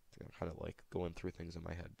this, I'm kind of like going through things in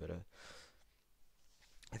my head, but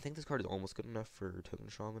I think this card is almost good enough for Token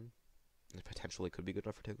Shaman. It potentially could be good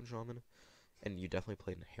enough for Token Shaman, and you definitely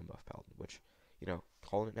play in hand buff Paladin, which you know,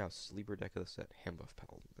 calling it now, sleeper deck of the set, hand buff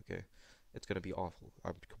Paladin. Okay, it's gonna be awful.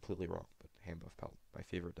 I'm completely wrong, but hand buff Paladin, my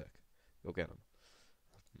favorite deck. Go get him.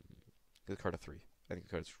 Get the card of 3. I think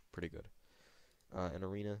the card's pretty good. An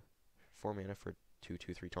arena, 4 mana for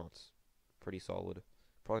 2/2/3 taunts. Pretty solid.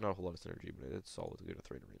 Probably not a whole lot of synergy, but it's solid to get a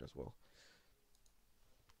 3 in arena as well.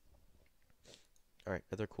 Alright,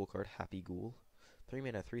 another cool card, Happy Ghoul. 3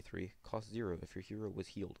 mana, 3/3, cost 0 if your hero was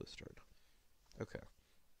healed this turn. Okay.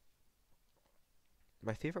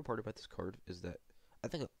 My favorite part about this card is that I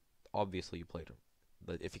think obviously you played him.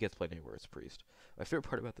 But if he gets played anywhere, it's Priest. My favorite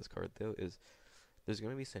part about this card though is there's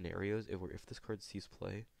gonna be scenarios where if this card sees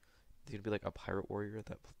play, there's gonna be like a Pirate Warrior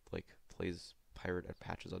that like plays Pirate and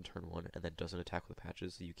Patches on turn 1 and then doesn't attack with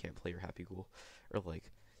Patches, so you can't play your Happy Ghoul. Or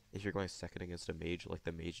like if you're going second against a Mage, like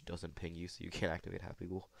the Mage doesn't ping you, so you can't activate Happy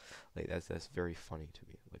Ghoul. Like that's very funny to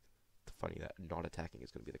me. Like funny that not attacking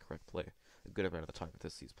is gonna be the correct play a good amount of the time if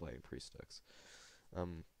this sees play in Priest decks.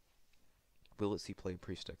 Um, will it see play in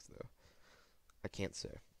Priest decks though? I can't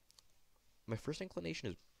say. My first inclination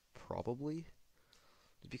is probably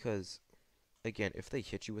because again, if they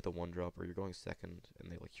hit you with a 1 drop or you're going second and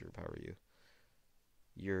they like hero power you,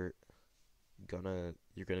 you're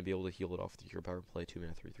you're gonna be able to heal it off with hero power and play 2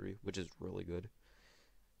 mana 3/3, which is really good.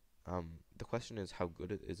 The question is how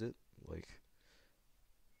good is it? Like,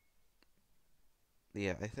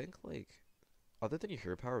 yeah, I think like other than your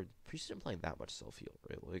hero power, Priest isn't playing that much self heal,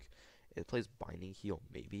 right? Like, it plays Binding Heal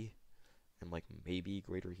maybe, and like maybe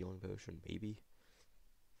Greater Healing Potion maybe.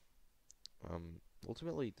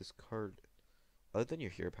 Ultimately this card, other than your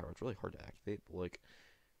hero power, it's really hard to activate. But like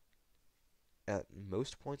at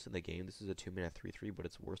most points in the game, this is a 2 mana 3/3, but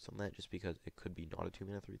it's worse than that just because it could be not a 2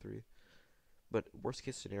 mana 3/3. But worst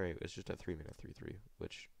case scenario is just a 3 mana 3/3,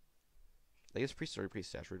 which I guess Priest already pretty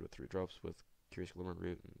saturated with 3 drops with Curious Glimmer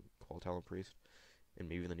Root and Qual Talon Priest, and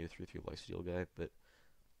maybe the new 3/3 Lifesteal guy, but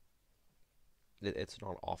it's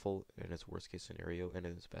not awful in its worst case scenario, and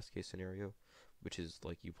in its best case scenario, which is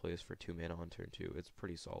like you play this for 2 mana on turn 2, it's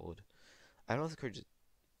pretty solid. I don't know if the card just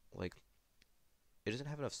like it doesn't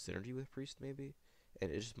have enough synergy with Priest maybe,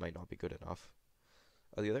 and it just might not be good enough.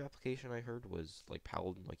 The other application I heard was like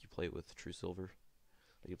Paladin, like you play it with True Silver.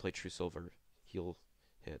 Like you play True Silver, heal,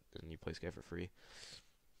 hit, and you play Sky for free.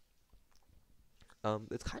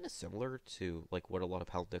 It's kind of similar to like what a lot of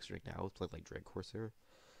paladin decks are doing now, it's like Dread Corsair,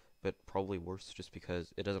 but probably worse just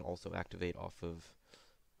because it doesn't also activate off of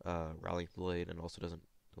Rallying Blade and also doesn't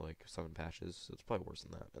like summon patches. So it's probably worse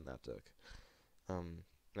than that in that deck. And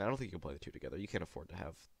I don't think you can play the two together. You can't afford to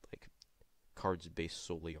have like cards based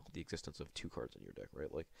solely on the existence of two cards in your deck,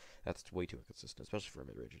 right? Like that's way too inconsistent, especially for a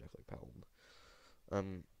mid-range deck like Paladin.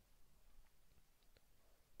 Um,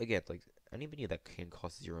 Again, like anybody that can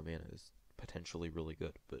cost 0 mana is potentially really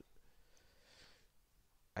good, but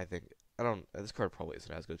I think I don't. This card probably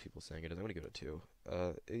isn't as good as people saying it is. I'm gonna give it a 2.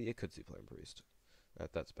 It could see Flame Priest.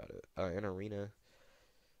 That's about it. In Arena,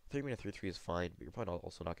 3 mana 3/3 is fine, but you're probably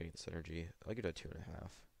also not getting the synergy. I'll give it a 2.5.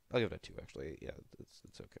 I'll give it a 2 actually. Yeah,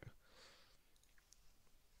 it's okay.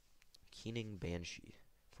 Keening Banshee.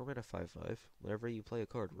 4 mana 5/5. Whenever you play a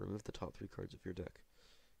card, remove the top 3 cards of your deck.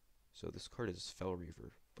 So this card is Fel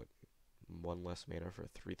Reaver, but 1 less mana for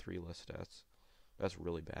 3/3 less stats. That's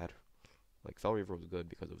really bad. Like Fel Reaver was good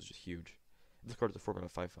because it was just huge. This card is a 4 mana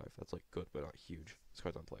 5/5. That's like good, but not huge. This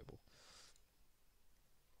card's unplayable.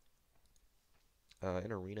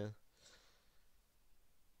 In Arena,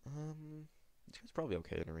 this card's probably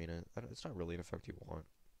okay in Arena. It's not really an effect you want.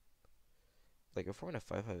 Like a 4 mana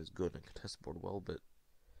 5/5 is good and contests the board well, but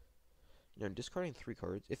discarding 3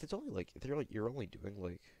 cards. If it's only like if you're only doing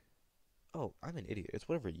like, oh, I'm an idiot. It's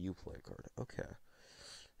whenever you play a card. Okay,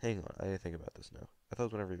 hang on. I didn't think about this now. I thought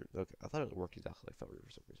it was whenever. Okay, I thought it worked exactly like Fel Reaver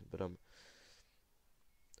for some reason, but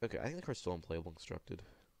okay. I think the card's still unplayable constructed.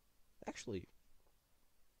 Actually,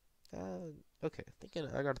 okay. Thinking,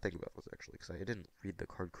 I gotta think about this actually because I didn't read the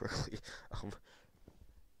card correctly. um,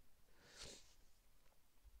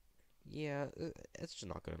 yeah, it's just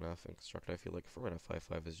not good enough in constructed. I feel like 4 mana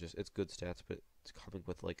 5/5 is just it's good stats, but it's coming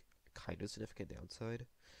with like kind of significant downside.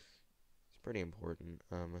 It's pretty important.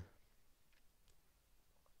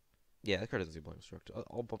 Yeah, that card doesn't seem playing constructed.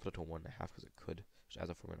 I'll bump it to 1.5 because it could just as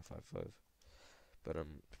a 4 mana 5/5, but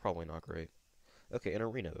it's probably not great. Okay, in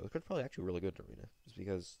Arena though, it's probably actually really good in Arena, just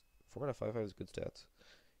because 4 mana 5/5 is good stats.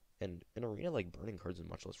 And in Arena, like, burning cards is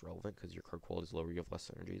much less relevant because your card quality is lower, you have less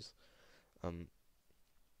synergies. Um,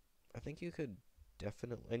 I think you could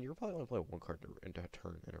definitely, and you're probably only play one card into a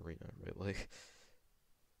turn in Arena, right? Like,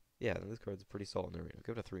 yeah, this card's pretty solid in Arena.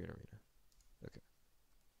 Give it a 3 in Arena. Okay.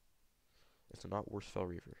 It's not worse Fel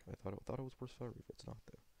Reaver. I thought it was worse Fel Reaver. It's not,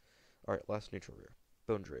 though. Alright, last neutral rare.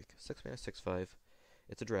 Bone Drake. 6 mana, 6/5.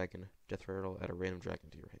 It's a dragon. Death Rattle, add a random dragon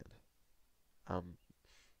to your hand. Um,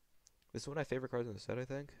 this is one of my favorite cards in the set, I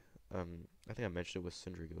think. I think I mentioned it with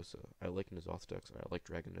Syndrigosa. I like N'Zoth decks, and I like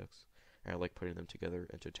Dragon decks. And I like putting them together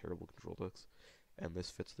into terrible control decks. And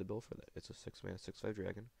this fits the bill for that. It's a 6 mana, 6/5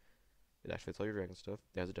 dragon. It activates all your dragon stuff.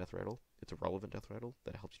 It has a death rattle. It's a relevant death rattle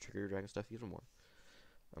that helps you trigger your dragon stuff even more.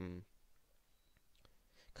 Um,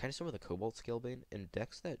 Kind of similar to Cobalt Scalebane in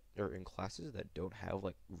decks that or in classes that don't have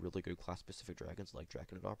like really good class specific dragons like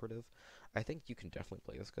Dragon and Operative. I think you can definitely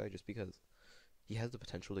play this guy just because he has the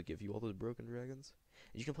potential to give you all those broken dragons.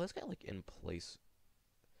 And you can play this guy like in place.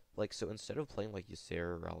 Like so instead of playing like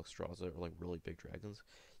Ysera or Alexstrasza or like really big dragons,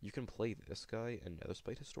 you can play this guy and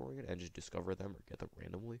Netherspite Historian and just discover them or get them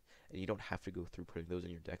randomly, and you don't have to go through putting those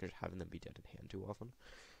in your deck and just having them be dead in hand too often.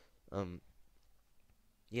 Um,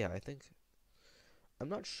 yeah, I think I'm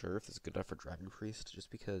not sure if this is good enough for Dragon Priest, just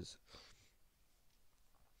because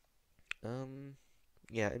um,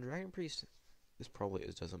 yeah, in Dragon Priest, this probably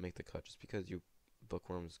doesn't make the cut just because you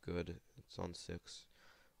Bookworm's good. It's on 6.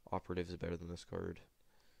 Operative is better than this card.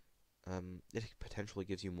 It potentially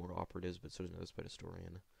gives you more operatives, but so does Netherspite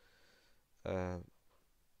Historian. Uh,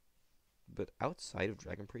 but outside of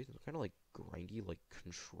Dragon Priest, it's kind of like grindy, like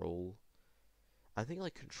control. I think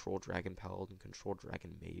like control Dragon Paladin, control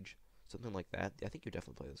Dragon Mage, something like that. I think you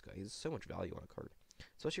definitely play this guy. He's so much value on a card,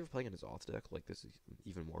 especially if you're playing in his off deck. Like this is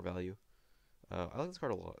even more value. I like this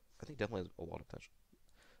card a lot. I think definitely has a lot of potential.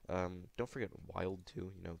 Don't forget Wild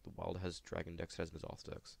too. You know the Wild has Dragon decks, has N'Zoth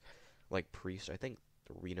decks. Like Priest, I think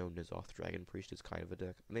the Reno N'Zoth Dragon Priest is kind of a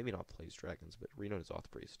deck. Maybe not plays dragons, but Reno N'Zoth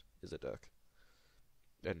Priest is a deck.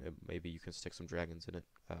 And maybe you can stick some dragons in it.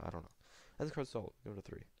 I don't know. And the card's solid. Give it a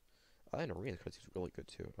 3. And Arena card seems really good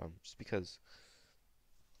too. Just because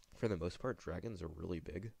for the most part, dragons are really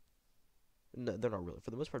big. No, they're not really.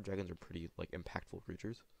 For the most part, dragons are pretty like impactful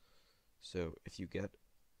creatures. So if you get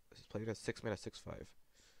playing a 6 mana 6/5,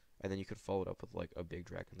 and then you could follow it up with like a big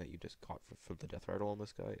dragon that you just caught from the death rattle on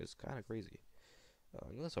this guy is kind of crazy.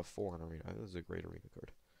 That's a 4 in Arena. This is a great Arena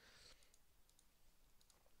card.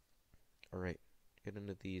 Alright, get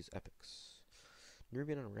into these epics.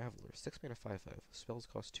 Nubian Unraveler, 6 mana 5/5. Spells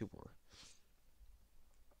cost 2 more.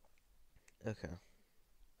 Okay.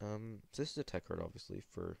 So this is a tech card, obviously,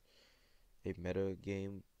 for A meta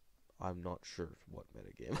game, I'm not sure what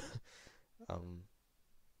meta game. um,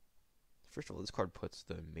 First of all, this card puts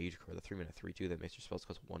the mage card, the 3-mana 3/2 that makes your spells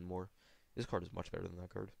cost one more. This card is much better than that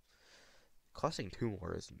card. Costing two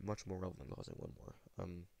more is much more relevant than costing one more.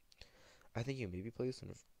 I think you maybe play this in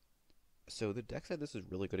a. So the deck side, this is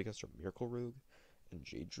really good against our Miracle Rogue and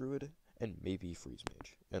Jade Druid and maybe Freeze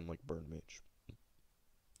Mage and like Burn Mage.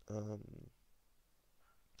 Um,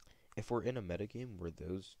 if we're in a metagame where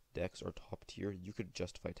those decks are top tier, you could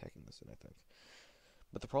justify taking this in, I think.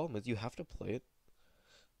 But the problem is you have to play it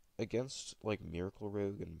against like Miracle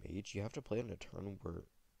Rogue and Mage. You have to play it in a turn where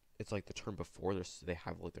it's like the turn before they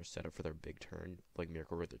have like their setup for their big turn, like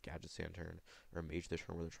Miracle Rogue their Gadget Sand turn, or Mage the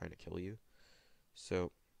turn where they're trying to kill you.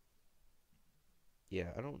 So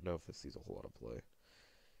yeah, I don't know if this sees a whole lot of play.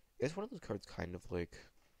 It's one of those cards kind of like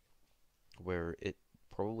where it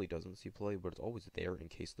probably doesn't see play, but it's always there in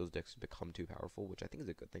case those decks become too powerful, which I think is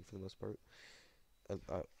a good thing for the most part.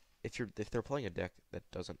 If they're playing a deck that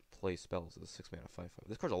doesn't play spells as a 6-mana 5/5,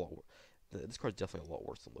 this card's a lot. This card's definitely a lot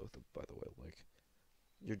worse than Loatheb, by the way. Like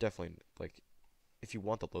you're definitely like if you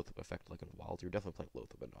want the Loatheb effect like in Wild, you're definitely playing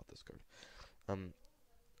Loatheb, but not this card. Um,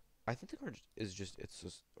 I think the card is it's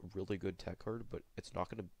just a really good tech card, but it's not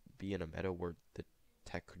going to be in a meta where the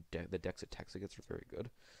decks it techs against are very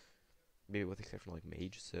good. Maybe with the exception of like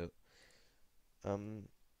Mage. So um,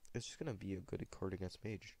 it's just going to be a good card against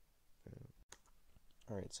Mage.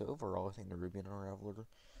 Alright, so overall, I think the Ruby and Unraveler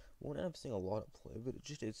won't end up seeing a lot of play, but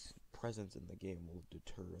its presence in the game will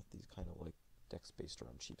deter these kind of like decks based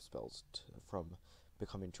around cheap spells from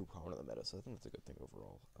becoming too prominent in the meta. So I think that's a good thing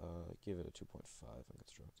overall. Give it a 2.5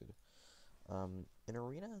 unconstructed. In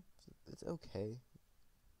Arena, it's okay.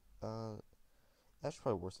 That's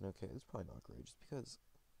probably worse than okay. It's probably not great, just because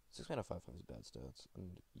 6-mana 5/5 is bad stats,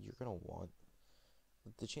 and you're gonna want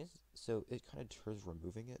the chance. So it kind of deters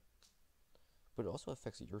removing it, but it also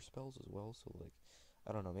affects your spells as well. So like,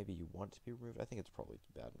 I don't know. Maybe you want it to be removed. I think it's probably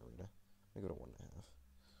bad in Arena. I go to 1.5.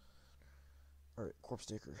 All right, Corpse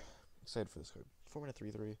Taker. Excited for this card. 4-mana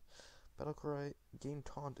 3/3. Battle Cry. Gain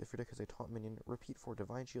Taunt if your deck has a Taunt minion. Repeat for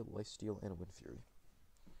Divine Shield, Lifesteal, and Wind Fury.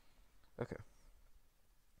 Okay.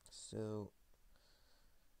 So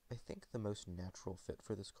I think the most natural fit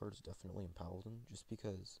for this card is definitely in Paladin, just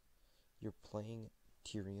because you're playing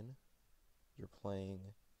Tyrion, you're playing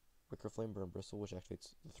Wicker Flame, Burn Bristle, which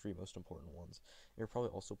activates the three most important ones. You're probably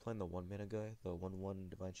also playing the 1-mana guy, the 1/1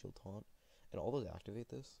 Divine Shield Taunt, and all those activate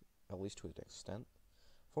this, at least to an extent.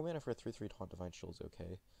 4 mana for a 3/3 Taunt Divine Shield is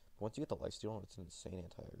okay, but once you get the Lifesteal on, it's an insane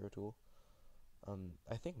anti-aggro tool.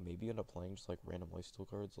 I think maybe you end up playing just like random Lifesteal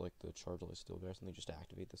cards, like the Charge Lifesteal guy or something, just to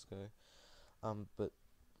activate this guy. But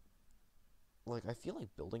like I feel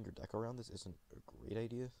like building your deck around this isn't a great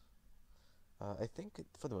idea. I think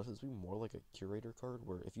for the most part, this would be more like a curator card,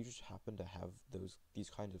 where if you just happen to have these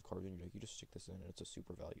kinds of cards in your deck, you just stick this in, and it's a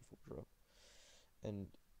super valuable drop. And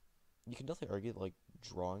you can definitely argue that, like,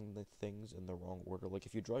 drawing the things in the wrong order. Like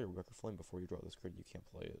if you draw your Wicker Flame before you draw this card, you can't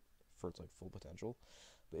play it for its like full potential.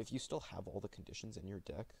 But if you still have all the conditions in your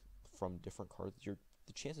deck from different cards,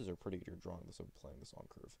 the chances are pretty good you're drawing this and playing this on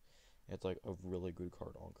curve. And it's like a really good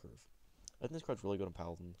card on curve. I think this card's really good on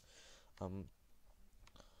Paladin. Um,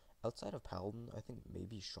 Outside of Paladin, I think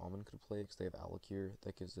maybe Shaman could play because they have Alakir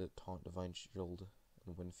that gives it Taunt, Divine Shield,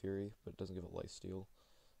 and Wind Fury, but it doesn't give it Lifesteal.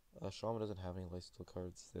 Shaman doesn't have any Lifesteal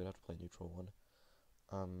cards, so they would have to play a neutral one.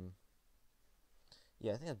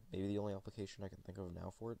 Yeah, I think that's maybe the only application I can think of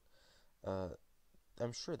now for it. Uh,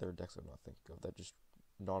 I'm sure there are decks I'm not thinking of that just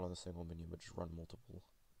not on a single minion, but just run multiple.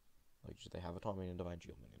 Like they have a Taunt minion, Divine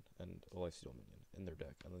Shield minion, and a Lifesteal minion in their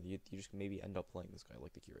deck, and then you just maybe end up playing this guy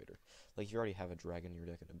like the Curator. Like if you already have a Dragon in your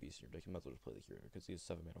deck and a Beast in your deck, you might as well just play the Curator because he has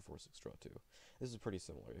 7-mana 4/6 draw too. This is pretty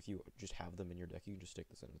similar. If you just have them in your deck, you can just stick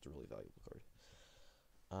this in. It's a really valuable card.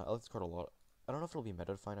 I like this card a lot. I don't know if it'll be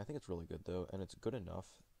meta defined. I think it's really good though, and it's good enough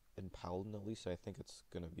in Paladin at least. I think it's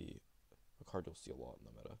gonna be a card you'll see a lot in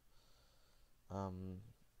the meta.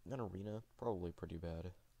 Then Arena, probably pretty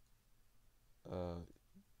bad.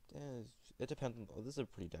 Yeah, it depends. This is a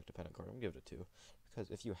pretty deck dependent card. I'm gonna give it a 2 because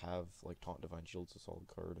if you have like Taunt Divine Shield, it's a solid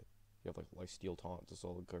card. You have like Lifesteal Taunt, it's a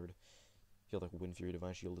solid card. If you have like Wind Fury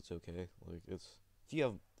Divine Shield, it's okay. Like it's if you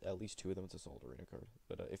have at least 2 of them, it's a solid arena card.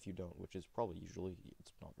 But if you don't, which is probably usually,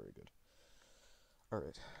 it's not very good. All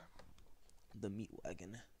right, the Meat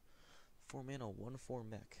Wagon, 4-mana 1/4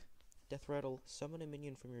 mech. Death Rattle. Summon a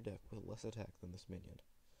minion from your deck with less attack than this minion.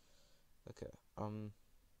 Okay.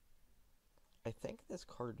 I think this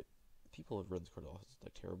card, people have written this card off as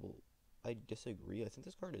like terrible. I disagree. I think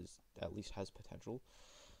this card is at least has potential,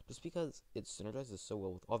 just because it synergizes so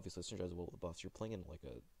well with. Obviously, it synergizes well with buffs. You're playing in like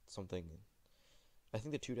a something I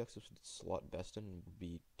think the two decks this would slot best in would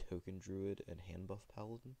be Token Druid and Hand Buff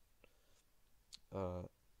Paladin. Uh,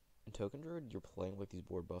 in Token Druid, you're playing like these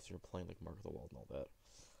board buffs, you're playing like Mark of the Wild and all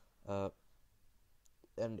that.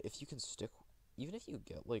 And if you can stick, even if you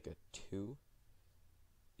get like a 2,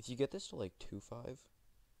 if you get this to like 2/5,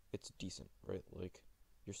 it's decent, right? Like,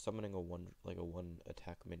 you're summoning a 1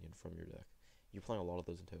 attack minion from your deck. You're playing a lot of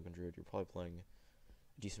those in Token Druid, you're probably playing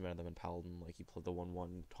a decent amount of them in Paladin, like you play the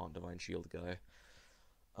 1/1 Taunt Divine Shield guy.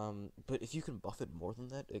 But if you can buff it more than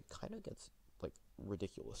that, it kind of gets, like,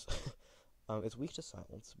 ridiculous. It's weak to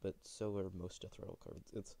silence, but so are most Death Rattle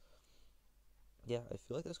cards. Yeah, I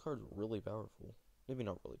feel like this card's really powerful. Maybe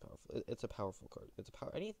not really powerful. It's a powerful card.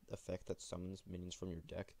 Any effect that summons minions from your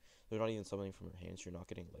deck. They're not even summoning from your hand, so you're not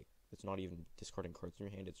getting, like, it's not even discarding cards in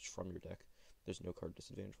your hand, it's from your deck. There's no card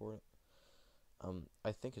disadvantage for it.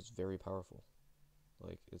 I think it's very powerful.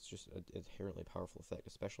 Like, it's just an inherently powerful effect,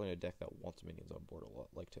 especially in a deck that wants minions on board a lot,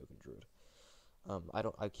 like Token Druid.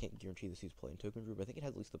 I can't guarantee this sees play in Token Druid, but I think it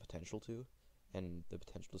has at least the potential to, and the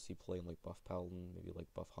potential to see play in like Buff Paladin, maybe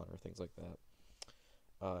like Buff Hunter, things like that.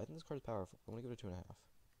 I think this card is powerful. I'm gonna go to 2.5.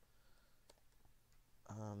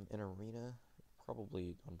 In Arena,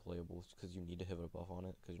 probably unplayable because you need to hit a buff on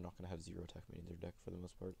it because you're not gonna have 0 attack minions in your deck for the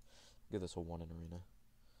most part. Give this a 1 in Arena.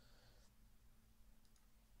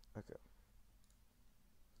 Okay.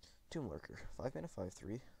 Tomb Lurker, 5 mana,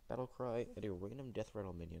 5/3. Battle Cry, add a random Death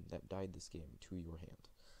Rattle minion that died this game to your hand.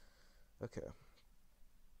 Okay.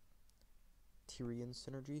 Tyrion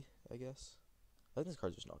Synergy, I guess. I think this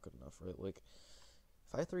card's just not good enough, right? Like,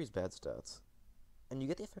 5/3 is bad stats. And you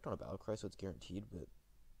get the effect on a Battle Cry, so it's guaranteed, but,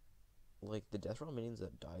 like, the Death Rattle minions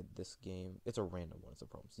that died this game, it's a random one, it's a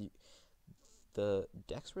problem. So the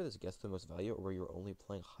decks where this gets the most value are where you're only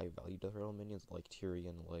playing high-value Death Rattle minions, like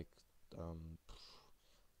Tyrion, like,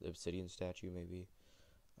 the Obsidian statue, maybe.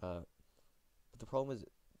 But the problem is,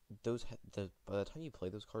 by the time you play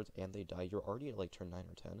those cards and they die, you're already at like turn 9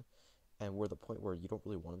 or 10, and we're at the point where you don't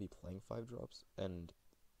really want to be playing 5 drops, and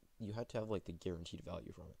you had to have like the guaranteed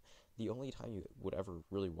value from it. The only time you would ever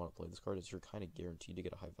really want to play this card is you're kind of guaranteed to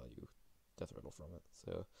get a high value Death Rattle from it.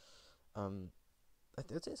 So, I'd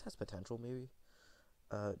say this has potential maybe.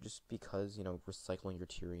 Just because, recycling your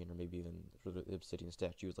Tyrion or maybe even the Obsidian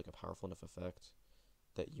statue is like a powerful enough effect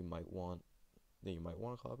that you might want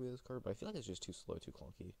a copy of this card, but I feel like it's just too slow, too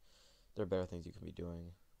clunky. There are better things you can be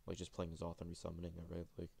doing, like just playing Zoth and resummoning it, right?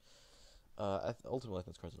 Like, ultimately, I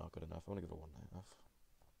think this card's not good enough. I'm gonna give it a 1.5.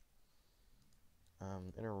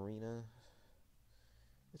 In Arena,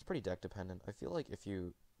 it's pretty deck dependent. I feel like if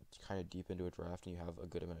you kind of deep into a draft and you have a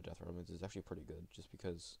good amount of Death Rattle, it's actually pretty good, just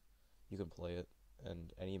because you can play it,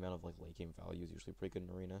 and any amount of like late game value is usually pretty good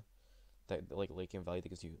in Arena. That like late game value that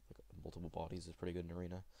gives you like multiple bodies is pretty good in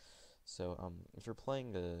Arena. So if you're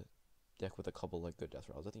playing a deck with a couple like good Death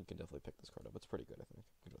Rattles, I think you can definitely pick this card up. It's pretty good, I think.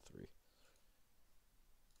 Give it a 3.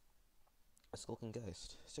 A Skulking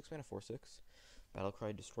Geist, 6 mana, 4/6.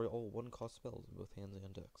 Battlecry, destroy all 1-cost spells in both hands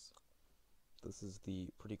and decks. This is the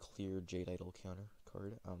pretty clear Jade Idol counter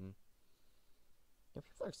card.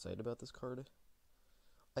 People are excited about this card.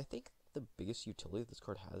 I think the biggest utility this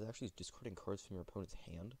card has actually is discarding cards from your opponent's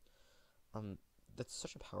hand. That's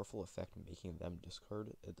such a powerful effect, making them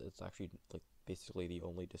discard. It's actually like basically the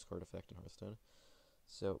only discard effect in Hearthstone.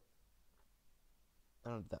 So I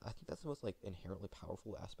don't know. I think that's the most like inherently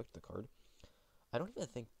powerful aspect of the card. I don't even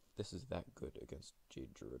think this is that good against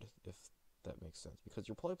Jade Druid, if that makes sense, because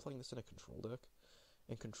you're probably playing this in a control deck,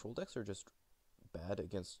 and control decks are just bad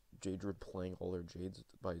against Jade Druid playing all their Jades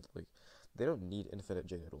by like they don't need infinite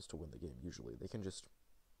Jade Idols to win the game. Usually, they can just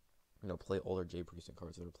play all their Jade Precinct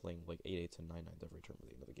cards that are playing like 8/8s and 9/9s every turn at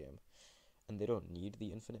the end of the game. And they don't need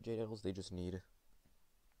the infinite Jade Idols, they don't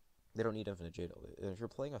need infinite Jade Idols. And if you're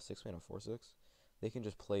playing a 6 mana 4/6, they can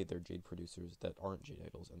just play their Jade producers that aren't Jade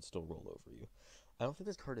Idols and still roll over you. I don't think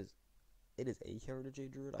this card is a counter to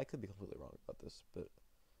Jade Druid. I could be completely wrong about this, but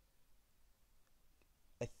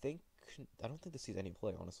I don't think this sees any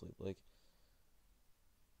play, honestly. Like,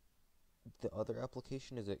 the other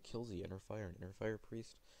application is it kills the Inner Fire and Inner Fire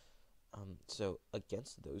Priest. So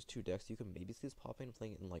against those two decks, you can maybe see this popping and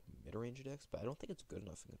playing it in like mid-range decks, but I don't think it's good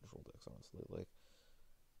enough in control decks, honestly. Like,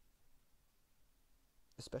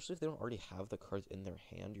 especially if they don't already have the cards in their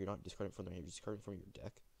hand, you're not discarding from their hand, you're discarding from your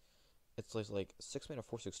deck. It's like 6 mana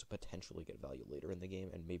 4/6 to potentially get value later in the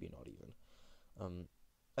game, and maybe not even.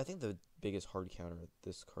 I think the biggest hard counter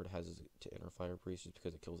this card has is to Inner Fire Priest, just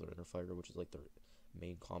because it kills their Inner Fire, which is like their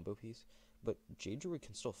main combo piece. But Jade Druid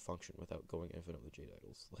can still function without going infinite with Jade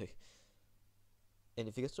Idols. Like, and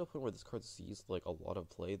if it gets to a point where this card sees like a lot of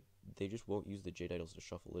play, they just won't use the Jade Idols to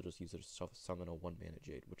shuffle. They'll just use it to summon a 1 mana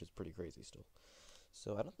Jade, which is pretty crazy still.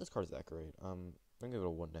 So I don't think this card is that great. I'm gonna give it a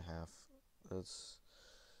 1.5. It's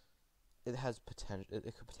it has potential.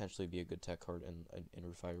 It could potentially be a good tech card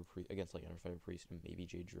in Fire against like Inner Fire Priest and maybe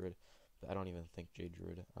Jade Druid, but I don't even think Jade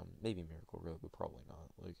Druid. Maybe Miracle Rogue, but probably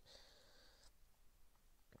not. Like,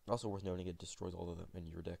 also worth noting, it destroys all of them in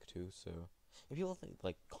your deck too. So if people think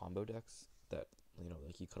like combo decks that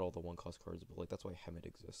like you cut all the one cost cards, but like that's why Hemet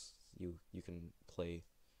exists. You can play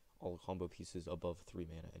all combo pieces above 3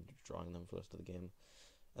 mana and you're drawing them for the rest of the game.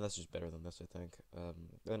 And that's just better than this, I think.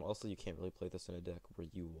 And also, you can't really play this in a deck where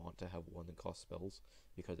you want to have one that costs spells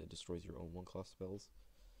because it destroys your own one cost spells.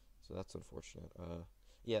 So that's unfortunate.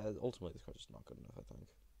 Yeah, ultimately, this card's just not good enough, I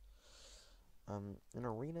think. In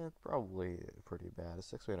Arena, probably pretty bad. A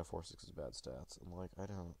 6 mana 4/6 is bad stats. And, like, I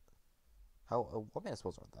don't. How. 1 mana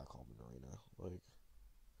spells aren't that common in Arena.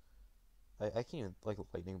 Like, I can't even. Like,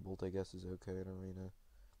 Lightning Bolt, I guess, is okay in Arena.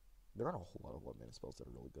 There aren't a whole lot of 1 mana spells that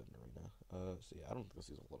are really good in Arena. So yeah, I don't think this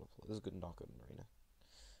is a lot of play. This is good, not good in Arena.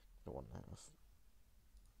 1.5.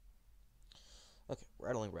 Okay,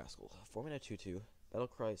 Rattling Rascal. 4 mana 2/2.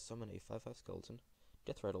 Battlecry, summon a 5/5 skeleton.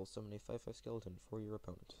 Death Rattle, summon a 5/5 skeleton for your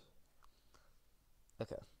opponent.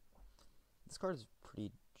 Okay. This card is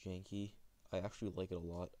pretty janky. I actually like it a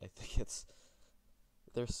lot. I think it's.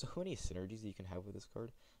 There's so many synergies you can have with this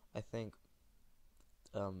card. I think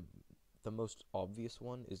the most obvious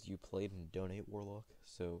one is you played and Donate Warlock.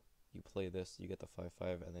 So you play this, you get the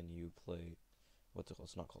 5/5, and then you play. What's it called?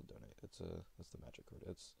 It's not called Donate. It's the magic card.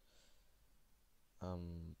 It's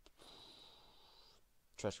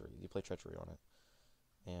Treachery. You play Treachery on it,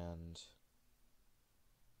 and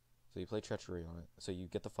so you play Treachery on it. So you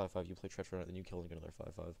get the 5/5. You play Treachery on it, then you kill and get another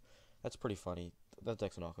 5/5. That's pretty funny. That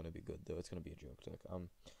deck's not going to be good though. It's going to be a joke deck.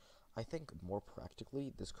 I think more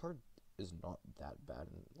practically, this card is not that bad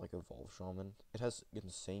in like Evolve Shaman. It has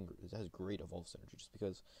great Evolve synergy just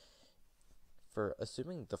because for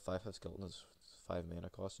assuming the 5/5 skeleton is 5 mana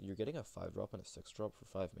cost, you're getting a 5-drop and a 6-drop for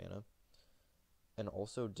 5 mana, and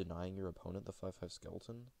also denying your opponent the 5/5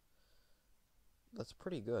 skeleton. That's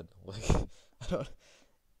pretty good. Like, I don't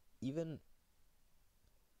even.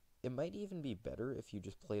 It might even be better if you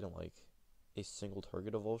just played on like a single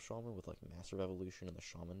target Evolve Shaman with like Massive Evolution and the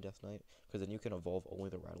Shaman Death Knight, because then you can evolve only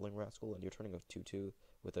the Rattling Rascal, and you're turning a 2/2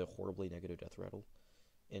 with a horribly negative Death Rattle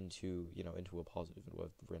into a positive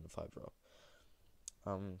with random 5-drop.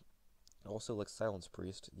 Also, like Silence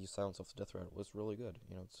Priest, you silence off the Death Rattle is really good.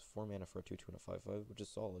 It's 4 mana for a 2/2 and a 5/5, which is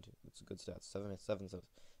solid. It's a good stats. 7/7 of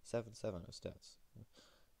stats.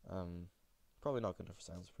 Probably not good enough for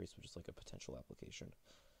Silence Priest, but just like a potential application.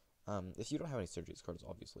 If you don't have any synergy, this card is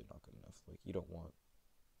obviously not good enough. Like, you don't want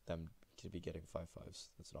them to be getting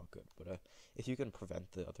 5/5s. That's not good. But if you can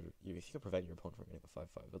prevent your opponent from getting the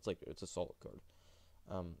 5/5, it's a solid card.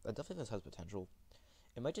 I definitely think this has potential.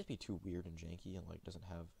 It might just be too weird and janky and like doesn't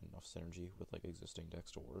have enough synergy with like existing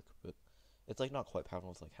decks to work. But it's like not quite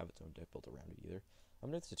powerful to like have its own deck built around it either. I'm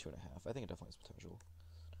gonna give this a 2.5. I think it definitely has potential.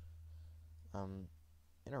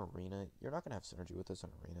 In Arena, you're not gonna have synergy with this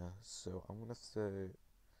in Arena, so I'm gonna say.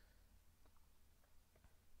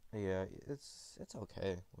 Yeah, it's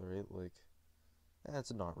okay, right? Like,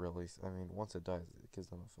 it's not really. I mean, once it dies, it gives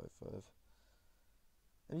them a 5/5.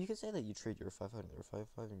 I mean, you could say that you trade your 5/5 and their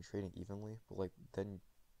 5/5 and you're trading evenly, but like then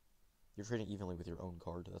you're trading evenly with your own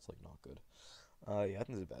card. That's like not good. Yeah, I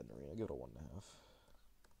think this is bad in Arena. Give it a 1.5.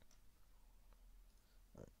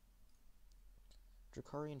 Alright.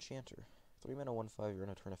 Drakari Enchanter. 3 mana 1/5. You're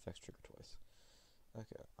gonna turn effects trigger twice.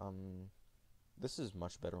 Okay. This is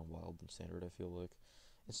much better in Wild than Standard. I feel like.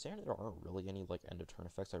 In Standard, there aren't really any like end of turn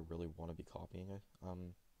effects I really want to be copying.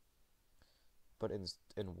 But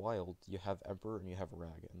in Wild, you have Emperor and you have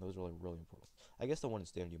Rag, and those are like really important. I guess the one in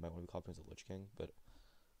Standard you might want to be copying is the Lich King, but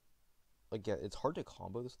like yeah, it's hard to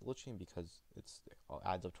combo this with the Lich King because it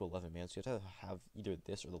adds up to 11 mana, so you have to have either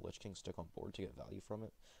this or the Lich King stick on board to get value from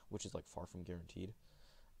it, which is like far from guaranteed.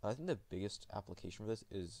 I think the biggest application for this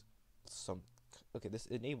is this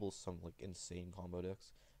enables some like insane combo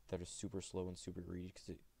decks that are super slow and super greedy because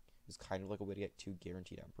it is kind of like a way to get 2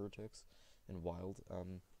 guaranteed Emperor ticks in Wild.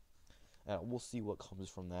 We'll see what comes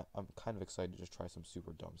from that. I'm kind of excited to just try some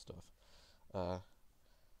super dumb stuff. But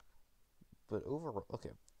overall,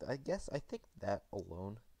 okay, I think that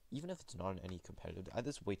alone, even if it's not in any competitive,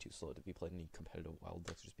 this is way too slow to be played in any competitive Wild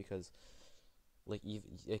decks, just because like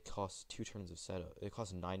it costs 2 turns of setup. It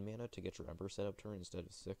costs 9 mana to get your Emperor setup turn instead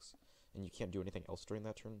of 6, and you can't do anything else during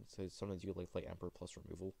that turn. So sometimes you like play Emperor plus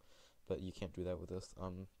removal, but you can't do that with this.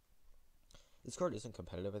 This card isn't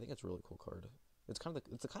competitive. I think it's a really cool card. It's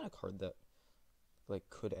the kind of card that like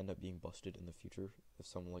could end up being busted in the future if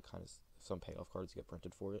some payoff cards get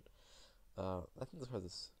printed for it. I think this card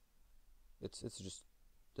is It's just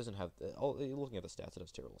doesn't have all. Looking at the stats, it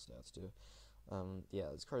has terrible stats too.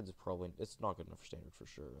 Yeah, this card is probably it's not good enough for standard for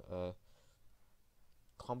sure.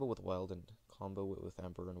 Combo with wild and combo with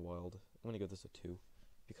emperor and wild. I'm gonna give this a 2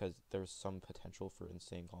 because there's some potential for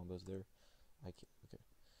insane combos there. I can't, okay.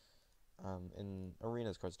 In arena,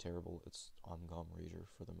 this card's terrible. It's Omgom Rager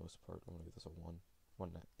for the most part. I'm gonna give this a 1.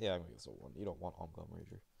 Yeah, I'm gonna give this a 1. You don't want Omgom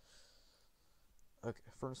Rager. Okay,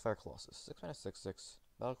 Furnace Fire Colossus. 6 mana 6/6.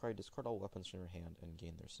 Battlecry, discard all weapons from your hand and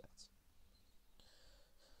gain their stats.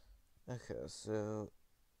 Okay, so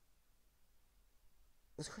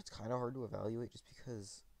this card's kind of hard to evaluate just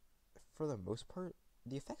because, for the most part,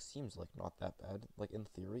 the effect seems like not that bad. Like in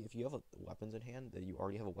theory, if you have weapons in hand that you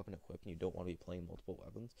already have a weapon equipped and you don't want to be playing multiple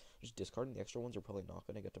weapons, just discarding the extra ones you're probably not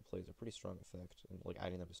going to get to play is a pretty strong effect, and like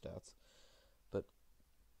adding them to stats. But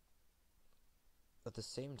at the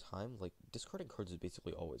same time, like discarding cards is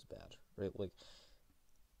basically always bad, right? Like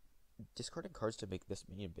discarding cards to make this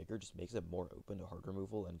minion bigger just makes it more open to hard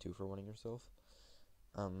removal and 2-for-1ing yourself.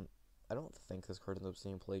 I don't think this card ends up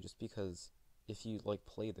seeing play just because if you like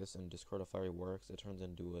play this and discard a Fiery War Axe, it turns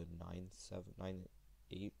into a 9/7,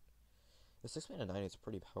 9/8. The 6 mana 9 is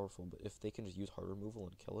pretty powerful, but if they can just use hard removal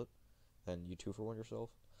and kill it, then you 2-for-1 yourself.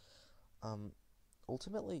 Um,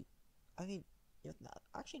 Ultimately, I mean,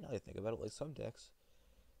 actually now that I think about it, like some decks,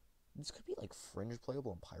 this could be like fringe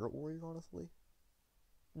playable in Pirate Warrior, honestly.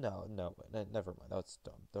 No, no, never mind. That's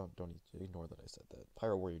dumb. Don't ignore that I said that.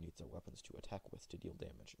 Pyro Warrior needs their weapons to attack with to deal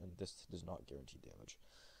damage, and this does not guarantee damage.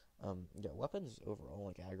 Yeah, weapons overall,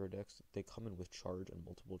 like aggro decks, they come in with charge and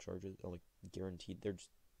multiple charges, and like guaranteed. They're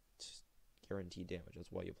just guaranteed damage.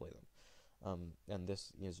 That's why you play them. And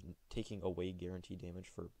this is taking away guaranteed damage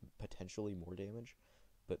for potentially more damage,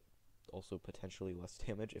 but also potentially less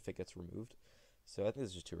damage if it gets removed. So I think this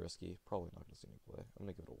is just too risky. Probably not going to see any play. I'm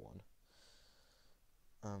going to give it a 1.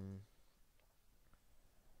 Um,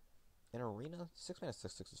 in Arena, 6 mana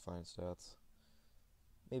 6/6 is fine stats.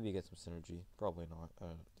 Maybe you get some synergy. Probably not.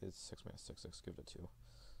 It's 6 mana 6/6. Give it a 2.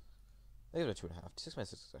 I give it a 2.5. 6 mana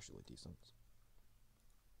 6 is actually decent.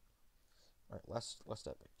 Alright, last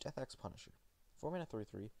epic. Death Punisher. 4 mana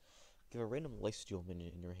 3/3. Give a random lifesteal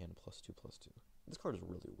minion in your hand +2/+2. This card is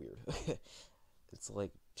really weird. It's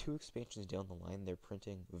like 2 expansions down the line, they're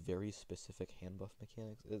printing very specific hand buff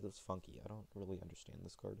mechanics. It's funky. I don't really understand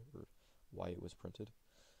this card or why it was printed.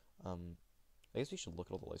 I guess we should look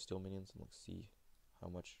at all the lifesteal minions and like see how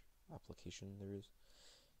much application there is.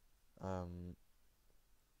 Hang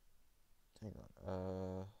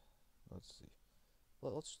on. Let's see.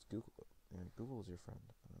 Let's just Google it. Yeah, Google is your friend.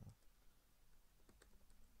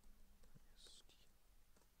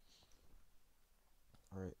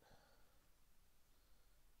 All right.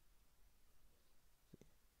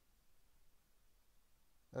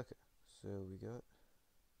 Okay, so we got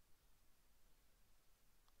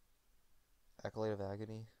Acolyte of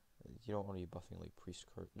Agony. You don't want to be buffing like Priest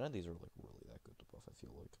card. None of these are like really that good to buff, I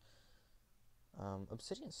feel like.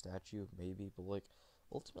 Obsidian Statue, maybe, but like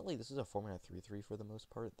ultimately this is a 4 mana 3/3 for the most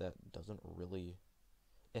part that doesn't really.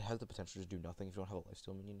 It has the potential to do nothing if you don't have a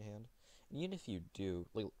lifesteal minion in hand. And even if you do,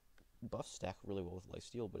 like buffs stack really well with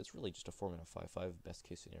lifesteal, but it's really just a 4 mana 5/5 best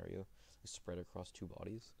case scenario, spread across 2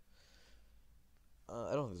 bodies.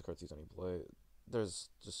 I don't think this card sees any play.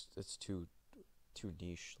 There's just it's too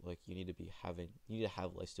niche. Like you need to have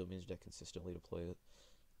lifesteal minions deck consistently to play it,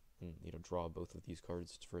 and draw both of these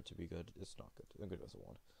cards for it to be good. It's not good. I'm good as a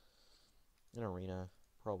 1. In Arena,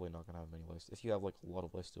 probably not gonna have many life. If you have like a lot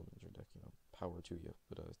of lifesteal minions in your deck, power to you.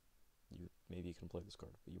 But maybe you can play this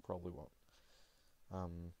card, but you probably won't.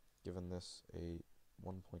 Given this a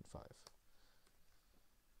 1.5.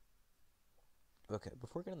 Okay,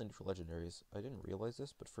 before getting the neutral legendaries, I didn't realize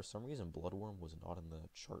this, but for some reason Bloodworm was not in the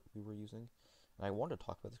chart we were using. And I wanted to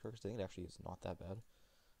talk about this card because I think it actually is not that bad.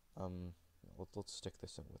 Let's stick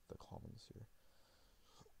this in with the commons here.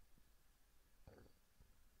 Here.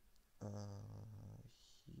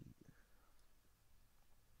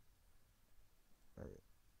 Alright.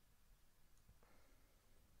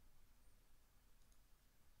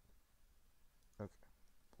 Okay.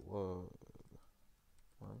 Bloodworm.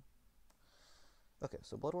 Okay,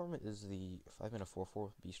 so Bloodworm is the 5 mana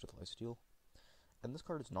 4/4 beast with lifesteal. And this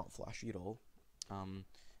card is not flashy at all.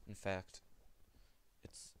 In fact,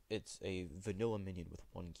 it's a vanilla minion with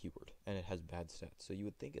 1 keyword, and it has bad stats. So you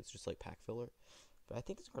would think it's just like pack filler, but I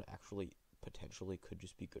think this card actually potentially could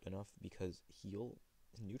just be good enough because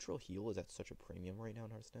neutral heal is at such a premium right now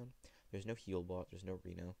in Hearthstone. There's no heal bot, there's no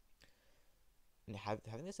Reno, and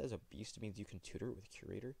having this as a beast means you can tutor it with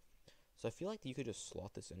Curator. So I feel like you could just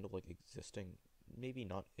slot this into like existing, maybe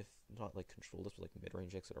not like control this, but like mid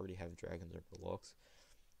range decks that already have dragons or warlocks,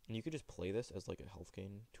 And you could just play this as like a health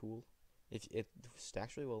gain tool. If it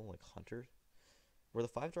stacks really well in like Hunter, where the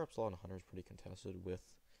 5-drop slot on Hunter is pretty contested with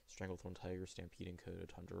Stranglethorn Tiger, Stampeding Coda,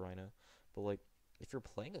 Tundra Rhino. But like, if you're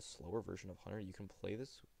playing a slower version of Hunter, you can play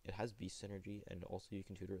this. It has beast synergy, and also you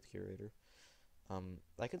can tutor with Curator.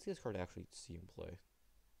 I could see this card actually see him play,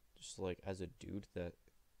 just like as a dude that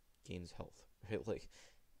gains health. Right? Like,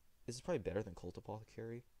 this is probably better than Cult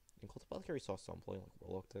Apothecary. And Cult Apothecary saw some playing like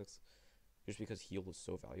Warlock decks, just because heal is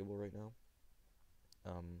so valuable right now.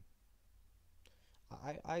 Um,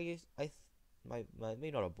 I my maybe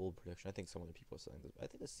not a bold prediction. I think some other people are saying this, but I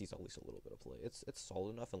think this sees at least a little bit of play. It's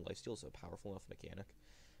solid enough, and lifesteal is a powerful enough mechanic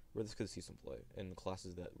where this could see some play in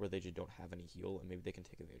classes that where they just don't have any heal, and maybe they can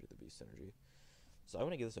take advantage of the beast synergy. So I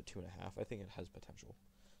want to give this a 2.5. I think it has potential.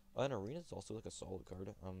 And Arena is also like a solid card.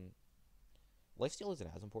 Lifesteal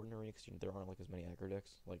isn't as important in Arena because there aren't like as many aggro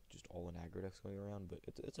decks, like just all in aggro decks going around. But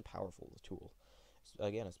it's a powerful tool.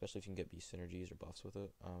 Again, especially if you can get beast synergies or buffs with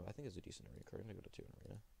it. I think it's a decent Arena card. I'm gonna go to 2 in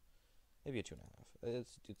Arena. Maybe a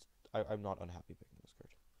 2.5. I'm not unhappy picking this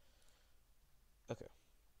card. Okay.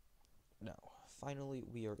 Now, finally,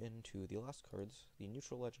 we are into the last cards, the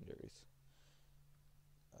neutral legendaries.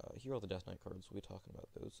 Here are the Death Knight cards. We'll be talking about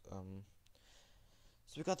those.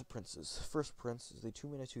 So we got the princes. First prince is the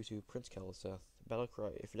 2-mana 2/2 Prince Kaliseth.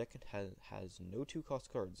 Battlecry: if your deck has no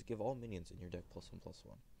 2-cost cards, give all minions in your deck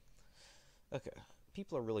 +1/+1. Okay,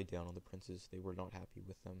 people are really down on the princes. They were not happy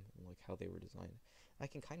with them and like how they were designed. I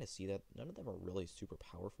can kind of see that. None of them are really super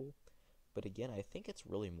powerful, but again, I think it's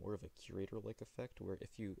really more of a curator-like effect where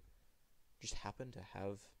if you just happen to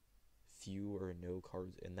have few or no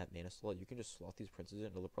cards in that mana slot, you can just slot these princes in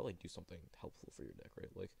and it'll probably do something helpful for your deck, right?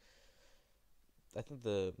 Like, I think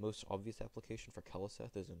the most obvious application for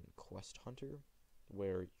Kaliseth is in Quest Hunter,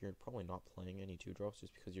 where you're probably not playing any 2-drops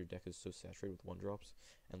just because your deck is so saturated with 1-drops,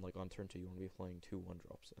 and like on turn 2 you want to be playing 2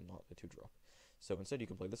 1-drops and not a 2-drop. So instead you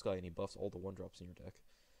can play this guy and he buffs all the 1-drops in your deck,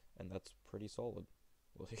 and that's pretty solid.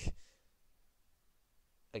 Like,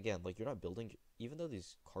 again, like you're not building, even though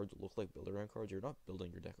these cards look like build around cards, you're not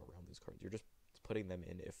building your deck around these cards. You're just putting them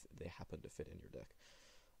in if they happen to fit in your deck.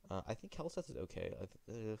 I think Kaliseth is okay.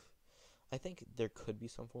 I think there could be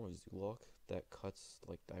some form of Zoolock that cuts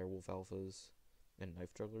like Direwolf Alphas and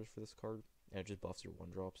Knife Jugglers for this card, and it just buffs your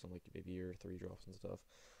 1-drops and like maybe your 3-drops and stuff,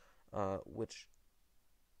 which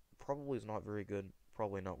probably is not very good.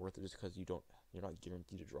 Probably not worth it just because you're not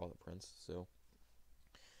guaranteed to draw the prince. So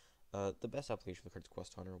the best application for the card is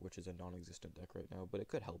Quest Hunter, which is a non-existent deck right now, but it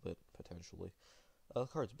could help it potentially. The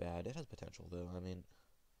card's bad. It has potential though. I mean,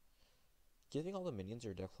 giving all the minions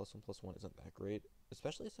your deck +1/+1 isn't that great,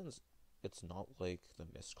 especially since it's not like the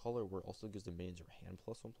Mistcaller where it also gives the minions your hand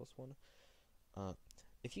 +1/+1.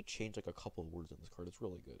 If you change like a couple of words in this card, it's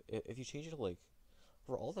really good. If you change it to like,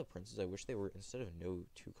 for all the princes, I wish they were, instead of no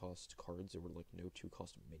 2-cost cards, there were like no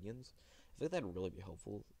 2-cost minions. I think that'd really be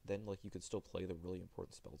helpful. Then like you could still play the really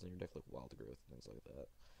important spells in your deck like Wild Growth and things like that.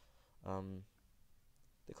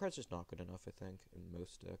 The card's just not good enough, I think, in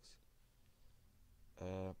most decks.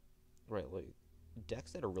 Right, like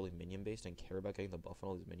decks that are really minion based and care about getting the buff on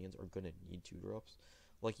all these minions are gonna need 2-drops.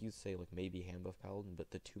 Like you'd say, like maybe Hand Buff Paladin,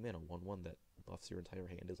 but the 2-mana 1/1 that buffs your entire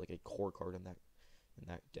hand is like a core card in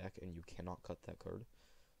that deck, and you cannot cut that card.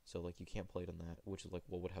 So like you can't play it in that, which is like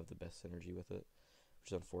what would have the best synergy with it,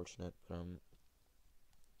 which is unfortunate. But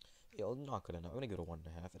yeah, not good enough. I'm gonna go to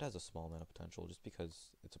 1.5. It has a small amount of potential just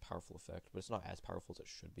because it's a powerful effect, but it's not as powerful as it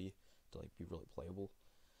should be to like be really playable.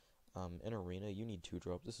 In Arena, you need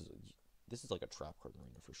 2-drops. This is like a trap card in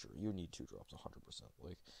Arena for sure. You need 2-drops 100%.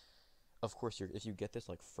 Like, of course, if you get this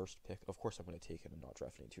like first pick, of course I'm gonna take it and not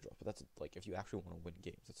draft any 2-drops. But that's like if you actually want to win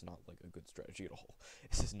games, it's not like a good strategy at all.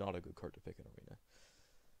 This is not a good card to pick in Arena.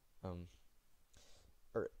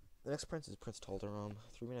 Alright, the next prince is Prince Taldaram.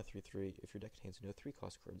 3-mana 3/3. If your deck contains no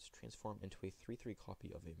 3-cost cards, transform into a 3/3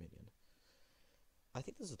 copy of a minion. I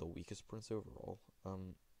think this is the weakest prince overall.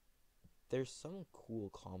 There's some cool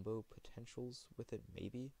combo potentials with it,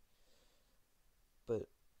 maybe, but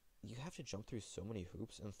you have to jump through so many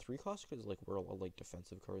hoops, and 3-cost cards is like where a lot of like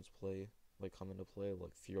defensive cards come into play,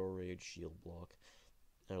 like Fury Rage, Shield Block,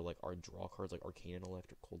 or like our draw cards like Arcane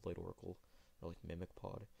Intellect or Cold Light Oracle, or like Mimic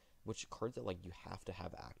Pod, which cards that like you have to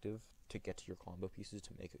have active to get to your combo pieces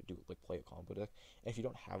to make it play a combo deck. And if you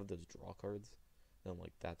don't have those draw cards, then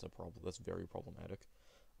like that's a problem. That's very problematic.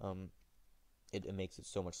 It makes it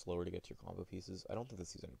so much slower to get to your combo pieces. I don't think this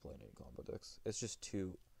sees any play in any combo decks. It's just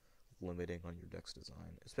too limiting on your deck's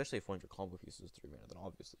design, especially if one of your combo pieces is 3 mana. Then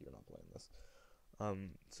obviously you're not playing this.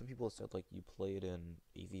 Some people have said like you play it in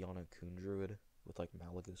Aviana Coon Druid with like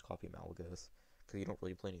Malagos, copy Malagos, because you don't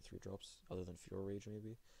really play any 3-drops other than Fury Rage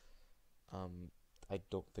maybe. I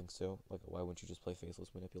don't think so. Like, why wouldn't you just play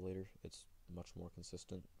Faceless Manipulator? It's much more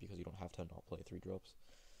consistent because you don't have to not play 3 drops.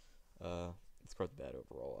 Uh, this card's bad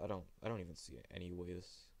overall. I don't even see any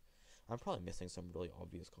ways. I'm probably missing some really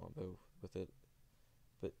obvious combo with it,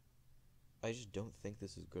 but I just don't think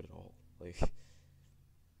this is good at all. Like,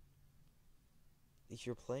 if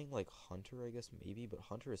you're playing like Hunter, I guess maybe, but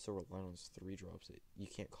Hunter is so reliant on his 3 drops that you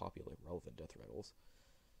can't copy like relevant death rattles.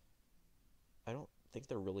 I don't think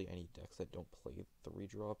there are really any decks that don't play 3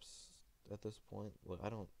 drops at this point. Like, I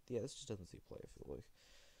don't. Yeah, this just doesn't see play. I feel like.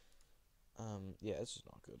 Yeah, it's just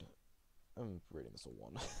not good. I'm rating this a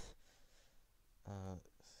 1. uh,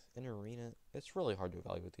 in Arena, it's really hard to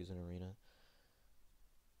evaluate these in Arena.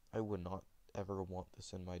 I would not ever want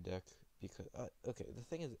this in my deck because okay, the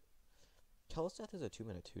thing is, Telestat is a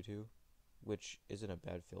 2-mana 2/2, which isn't a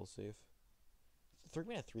bad failsafe.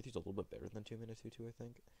 3-mana 3/3 is a little bit better than 2-mana 2/2, I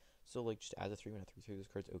think. So like, just as a 3-mana 3/3, this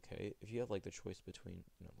card's okay. If you have like the choice between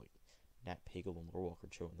like Nat Pagal and Lorewalker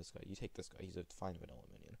Cho and this guy, you take this guy. He's a fine vanilla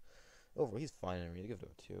minion. Overall, he's fine. I'm gonna give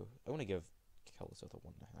it a 2. I want to give Kelliseth a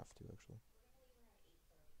 1.5 too, actually.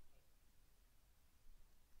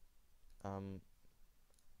 Um,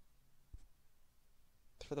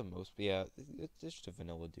 for the most, yeah, it's just a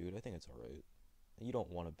vanilla dude. I think it's alright. You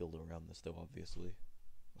don't want to build around this though, obviously.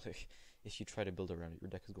 Like, if you try to build around it, your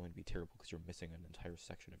deck is going to be terrible because you're missing an entire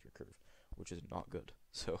section of your curve, which is not good.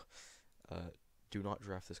 So, do not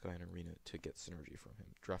draft this guy in Arena to get synergy from him.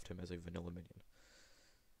 Draft him as a vanilla minion.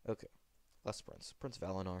 Okay, last Prince. Prince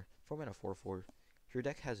Valinar, 4-mana 4/4. If your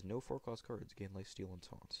deck has no 4-cost cards, gain Lifesteal and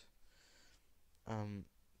Taunt.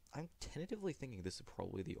 I'm tentatively thinking this is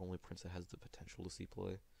probably the only Prince that has the potential to see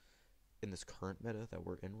play in this current meta that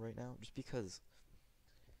we're in right now, just because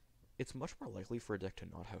it's much more likely for a deck to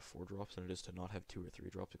not have 4 drops than it is to not have 2 or 3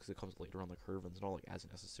 drops because it comes later on the curve and it's not like as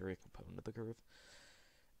necessary a component of the curve.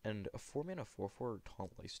 And a 4-mana 4/4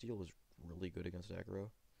 Taunt Lifesteal is really good against aggro.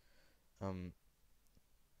 Um,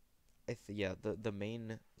 yeah, the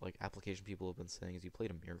main like application people have been saying is you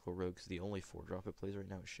played a Miracle Rogue because the only 4-drop it plays right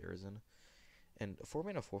now is Sherazin. And a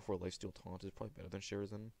 4-mana 4/4 Lifesteal Taunt is probably better than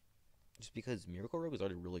Sherazin, just because Miracle Rogue is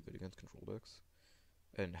already really good against control decks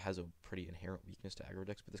and has a pretty inherent weakness to aggro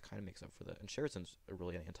decks, but this kind of makes up for that. And Sherazin's a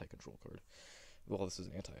really anti-control card. Well, this is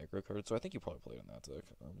an anti-aggro card, so I think you probably played in that deck.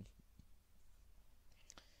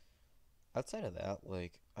 Outside of that,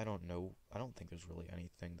 like, I don't know. I don't think there's really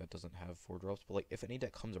anything that doesn't have 4 drops. But like, if any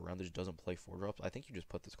deck comes around that just doesn't play 4 drops, I think you just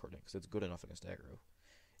put this card in because it's good enough against aggro.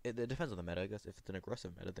 It depends on the meta, I guess. If it's an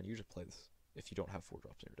aggressive meta, then you just play this. If you don't have 4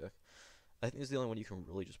 drops in your deck, I think it's the only one you can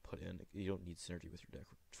really just put in. You don't need synergy with your deck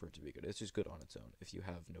for it to be good. It's just good on its own if you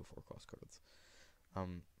have no 4-cost cards.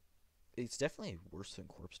 Um, it's definitely worse than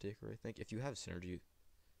Corpse Taker, I think. If you have synergy,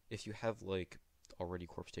 if you have like already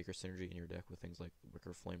Corpse Taker synergy in your deck with things like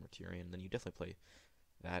Wicker Flame or Tyrion, then you definitely play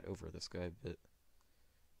that over this guy. But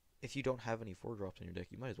if you don't have any 4 drops in your deck,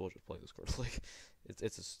 you might as well just play this card. Like,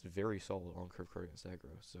 it's a very solid on curve card against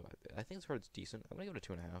aggro. So I think this card is decent. I'm gonna give it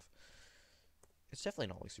a 2.5. It's definitely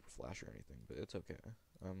not like super flash or anything, but it's okay.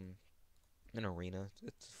 In Arena,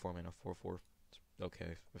 it's 4-mana 4/4. It's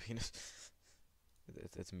okay. I mean,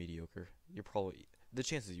 it's mediocre. You're probably the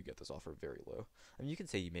chances you get this off are very low. I mean, you can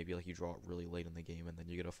say maybe like you draw it really late in the game and then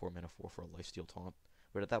you get a 4-mana 4/4 Lifesteal Taunt,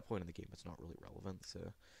 but at that point in the game, it's not really relevant.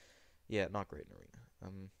 So yeah, not great in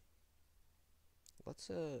Arena. Let's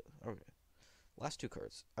okay. Last 2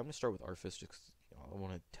 cards. I'm gonna start with Arthas just 'cause, I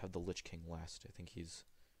want to have the Lich King last. I think he's,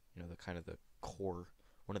 the kind of the core,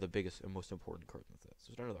 one of the biggest and most important cards in the set.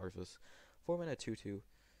 So starting with Arthas, 4-mana 2/2.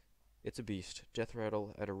 It's a beast. Death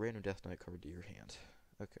Rattle. Add a random Death Knight card to your hand.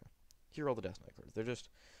 Okay. Here are all the Death Knight cards. They're just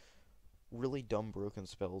really dumb broken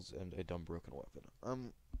spells and a dumb broken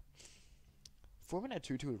weapon. 4-mana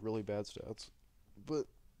 2/2 is really bad stats, but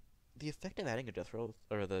the effect of adding a Death Rattle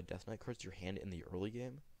or the Death Knight cards to your hand in the early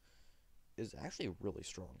game is actually really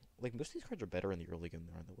strong. Like, most of these cards are better in the early game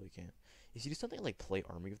than in the late game. If you do something like play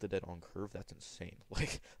Army of the Dead on curve, that's insane.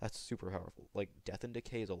 Like, that's super powerful. Like, Death and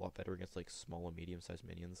Decay is a lot better against like small and medium-sized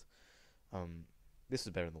minions. This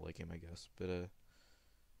is better in the late game, I guess. But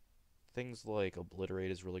things like Obliterate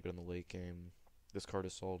is really good in the late game. This card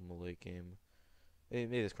is solid in the late game.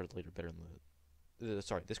 Maybe this card's later better in the.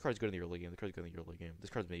 Sorry, this card's good in the early game. This card's good in the early game. This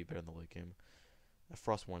card's maybe better in the late game.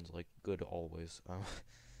 Frostmourn's like good always.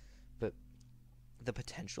 But the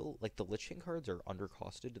potential, like the Lich King cards are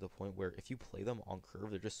undercosted to the point where if you play them on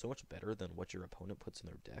curve, they're just so much better than what your opponent puts in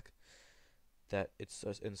their deck that it's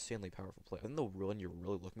an insanely powerful play. And the one you're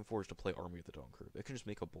really looking for is to play Army of the Dawn curve. It can just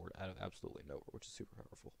make a board out of absolutely nowhere, which is super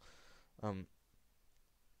powerful. Um,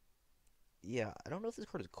 yeah, I don't know if this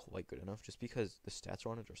card is quite good enough just because the stats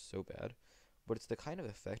on it are so bad, but it's the kind of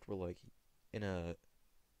effect where like In a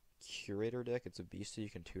Curator deck, it's a beast so you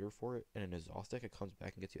can tutor for it, and in a Zoth deck, it comes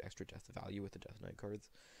back and gets you extra death value with the Death Knight cards.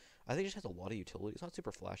 I think it just has a lot of utility. It's not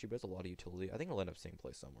super flashy, but it's a lot of utility. I think it'll end up seeing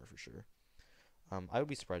play somewhere for sure. I would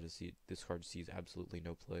be surprised to see this card sees absolutely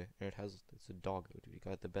no play, and it's a doggo, dude. You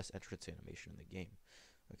got the best entrance animation in the game.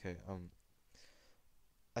 Okay,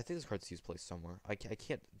 I think this card sees play somewhere. I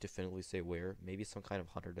can't definitively say where. Maybe some kind of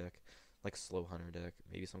hunter deck, like slow hunter deck.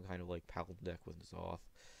 Maybe some kind of like paladin deck with Zoth.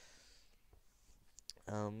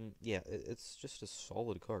 Yeah, it's just a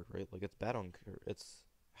solid card, right? Like it's bad on, it's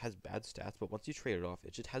has bad stats, but once you trade it off,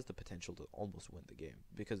 it just has the potential to almost win the game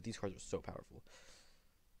because these cards are so powerful.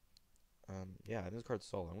 Yeah, this card's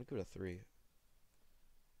solid. I'm gonna give it a 3.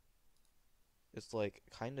 It's like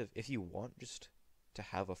kind of if you want just to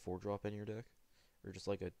have a 4-drop in your deck, or just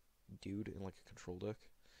like a dude in like a control deck.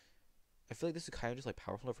 I feel like this is kind of just like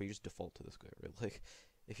powerful enough where you just default to this guy, right? Like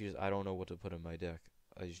if you just I don't know what to put in my deck.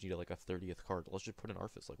 I just need like a 30th card. Let's just put an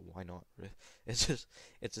Arthas. Like why not? Right? It's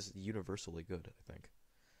just universally good. I think.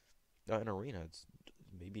 In Arena, it's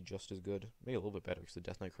maybe just as good, maybe a little bit better because the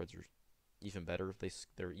Death Knight cards are even better.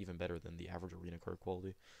 They're even better than the average Arena card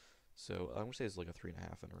quality. So I'm gonna say it's like a 3.5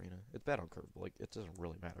 in Arena. It's bad on curve, but like it doesn't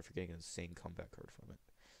really matter if you're getting an insane comeback card from it.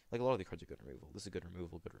 Like a lot of the cards are good removal. This is good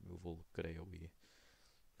removal, good AOE,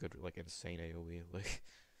 good like insane AOE. Like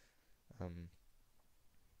um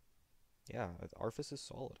yeah, Arthas is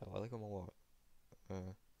solid. I like him a lot. I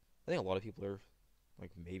think a lot of people are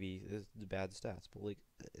like maybe it's bad stats, but like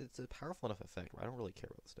it's a powerful enough effect where I don't really care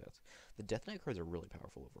about the stats. The Death Knight cards are really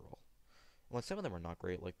powerful overall. Like some of them are not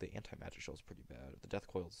great. Like the anti-magic shell is pretty bad. The Death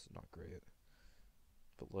Coil's not great,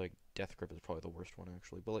 but like Death Grip is probably the worst one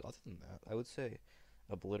actually. But like other than that, I would say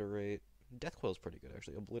Obliterate. Death Coil is pretty good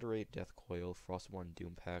actually. Obliterate, Death Coil, Frostborn,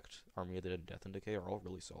 Doom Pact, Army of the Dead, and Death and Decay are all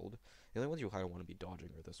really solid. The only ones you kind of want to be dodging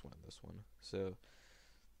are this one and this one. So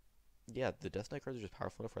yeah, the Death Knight cards are just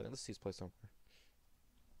powerful enough. I think this sees play somewhere.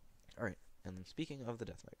 All right, and speaking of the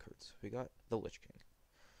Death Knight cards, we got the Lich King.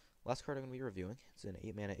 Last card I'm going to be reviewing. It's an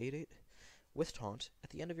 8 mana 8/8 with taunt.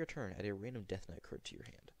 At the end of your turn, add a random Death Knight card to your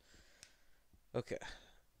hand. Okay,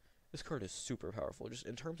 this card is super powerful. Just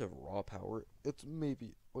in terms of raw power, it's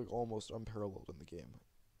maybe like almost unparalleled in the game.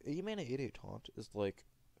 8 mana 8/8 taunt is like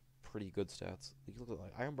pretty good stats. Like, you look at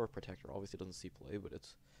like Ironbark Protector obviously doesn't see play, but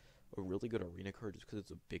it's a really good arena card just because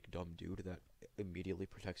it's a big dumb dude that immediately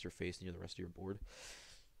protects your face and the rest of your board.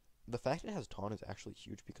 The fact it has taunt is actually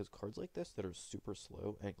huge because cards like this that are super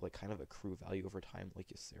slow and like kind of accrue value over time, like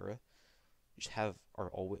Ysera, just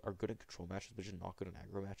are good in control matches, but just not good in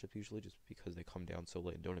aggro matchups usually, just because they come down so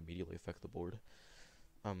late and don't immediately affect the board.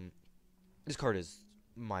 Um, this card is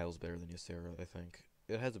miles better than Ysera. I think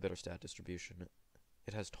it has a better stat distribution.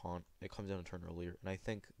 It has taunt. It comes down a turn earlier, and I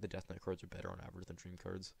think the Death Knight cards are better on average than Dream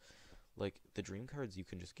cards. Like the Dream cards, you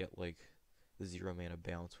can just get like the 0 mana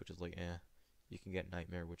bounce, which is like eh. You can get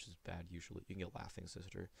Nightmare, which is bad usually. You can get Laughing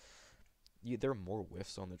Sister. There are more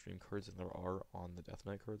whiffs on the Dream cards than there are on the Death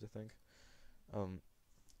Knight cards, I think.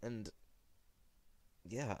 And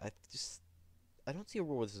yeah, I don't see a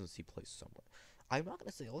world where this doesn't see play somewhere. I'm not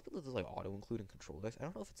gonna say a lot of people just like auto include in control decks. I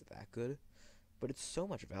don't know if it's that good, but it's so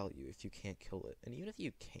much value if you can't kill it. And even if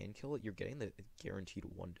you can kill it, you're getting the guaranteed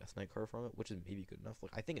one Death Knight card from it, which is maybe good enough.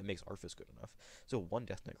 Like I think it makes Arthas good enough. So one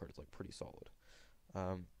Death Knight card is like pretty solid.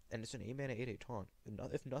 And it's an 8 mana 8/8 taunt.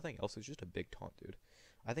 If nothing else, it's just a big taunt, dude.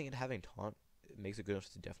 I think having taunt it makes it good enough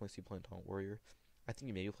to definitely see playing Taunt Warrior. I think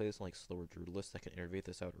you maybe play this in like slower druid lists that can innervate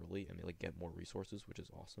this out early and like get more resources, which is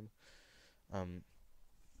awesome. Um,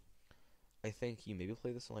 I think you maybe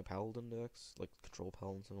play this in like Paladin decks, like Control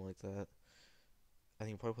Paladin, something like that. I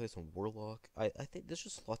think you probably play this in Warlock. I think this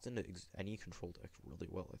just slots into any control deck really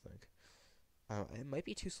well, I think. It might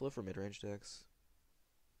be too slow for mid-range decks.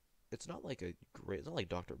 It's not like it's not like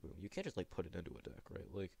Doctor Boom. You can't just like put it into a deck, right?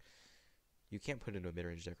 Like you can't put it into a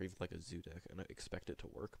mid-range deck or even like a zoo deck and expect it to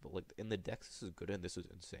work. But like in the decks, this is good and this is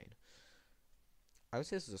insane. I would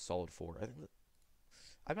say this is a solid 4. I think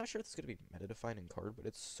I'm not sure if this is gonna be meta-defining card, but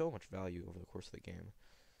it's so much value over the course of the game.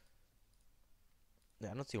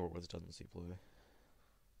 Yeah, I don't see where this doesn't see play.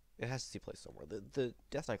 It has to see play somewhere. The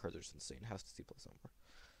Death Knight cards are just insane. It has to see play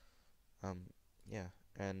somewhere. Yeah.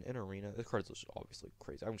 And in Arena, the cards are just obviously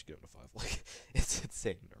crazy. I'm just giving it a 5. Like, it's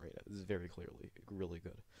insane in Arena. This is very clearly really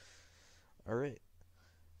good. Alright.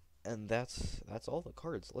 And that's all the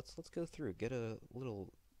cards. Let's go through. Get a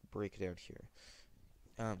little breakdown here.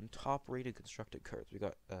 Top rated constructed cards. We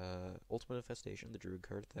got Ultimate Infestation, the Druid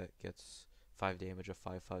card that gets 5 damage, a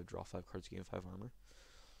 5/5, draw 5 cards, gain 5 armor.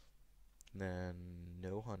 Then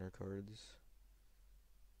no Hunter cards.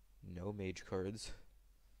 No Mage cards.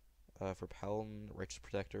 For Paladin, Righteous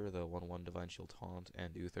Protector, the 1/1 Divine Shield Taunt,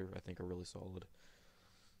 and Uther, I think are really solid.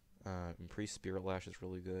 And Priest, Spirit Lash is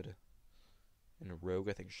really good. In Rogue,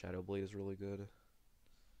 I think Shadow Blade is really good.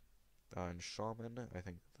 In Shaman, I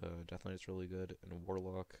think the Death Knight is really good. In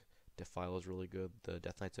Warlock, Defile is really good. The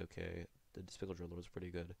Death Knight's okay. The Despicable Dreadlord is pretty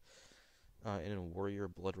good. And in Warrior,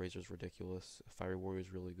 Blood Razor is ridiculous. Fiery Warrior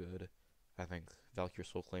is really good. I think Valkyrie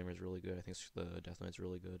Soul Claimer is really good. I think the Death Knight's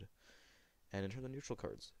really good. And in terms of neutral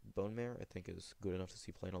cards, Bone Mare I think is good enough to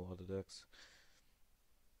see play in a lot of decks.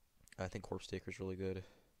 I think Corpse Taker is really good.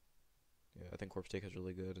 Yeah, I think Corpse Taker is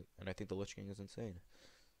really good. And I think the Lich King is insane.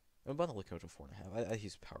 I'm about to look out to 4.5.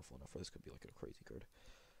 He's powerful enough for this could be like a crazy card.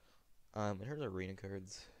 In terms of arena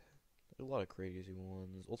cards, there's a lot of crazy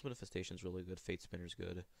ones. Ultimate Infestation is really good. Fate Spinner's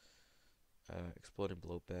good. Exploding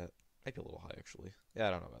Bloatbat might be a little high actually. Yeah,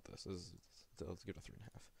 I don't know about this. Let's give it a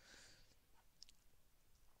 3.5.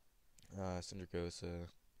 Syndragosa.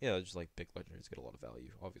 Yeah, just like big legendaries get a lot of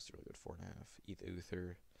value. Obviously really good 4.5. ETH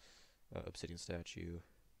Uther, Obsidian Statue,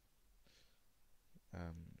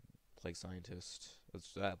 Plague Scientist.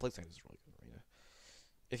 Plague Scientist is really good in arena.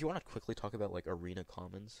 If you want to quickly talk about like arena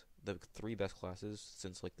commons, the three best classes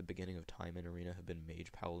since like the beginning of time in arena have been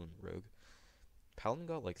Mage, Paladin, Rogue. Paladin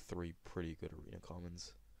got like three pretty good arena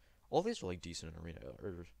commons. All these are like decent in arena.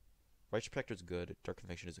 Righteous Protector is good. Dark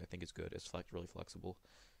Conviction is I think is good. It's really flexible.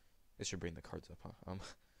 It should bring the cards up, huh?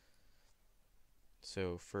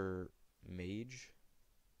 So for Mage,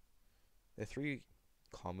 the three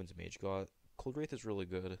commons Mage got, Cold Wraith is really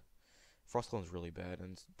good. Frostclone is really bad,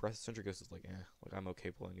 and Breath of Centric Ghost is like, like I'm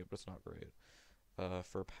okay playing it, but it's not great.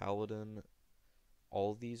 For Paladin,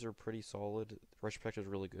 all of these are pretty solid. Righteous Protector is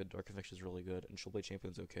really good, Dark Conviction is really good, and Shieldblade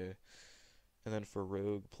Champion's okay. And then for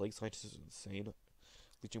Rogue, Plague Scientist is insane.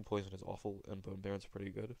 Leeching Poison is awful, and Bone Baron's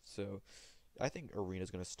pretty good. So I think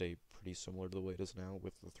Arena's going to stay pretty similar to the way it is now,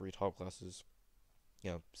 with the three top classes,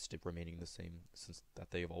 remaining the same since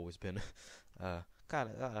that they've always been. Kind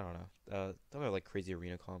of, I don't know. Those are like crazy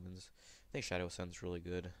arena commons. I think Shadow Ascend's really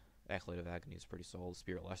good. Acolyte of Agony is pretty solid.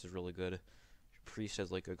 Spirit Lash is really good. Priest has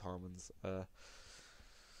like good commons.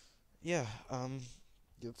 Yeah,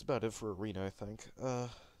 that's about it for arena, I think.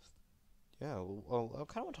 Yeah, well, I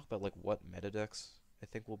kind of want to talk about like what meta decks I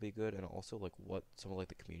think will be good, and also like what some of like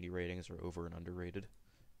the community ratings are over and underrated.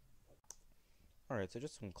 Alright, so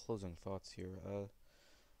just some closing thoughts here.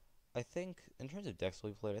 I think in terms of decks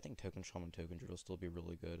we played, I think Token Shaman, Token Druid will still be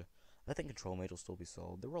really good. I think Control Mage will still be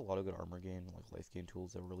solid. There were a lot of good armor gain, like life gain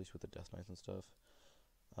tools that were released with the Death Knights and stuff.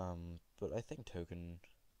 But I think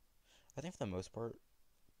I think for the most part,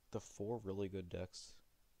 the four really good decks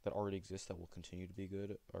that already exist that will continue to be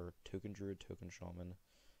good are Token Druid, Token Shaman,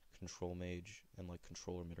 Control Mage, and like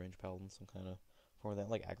Control or Midrange Paladin, some kind of form of that.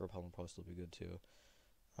 Like Aggro Paladin will probably still be good too.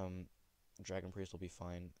 Dragon Priest will be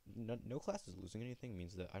fine. No class is losing anything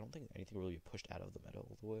means that I don't think anything will really be pushed out of the meta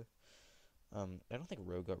all the way. I don't think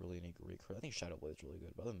Rogue got really any great cards. I think Shadow Blade is really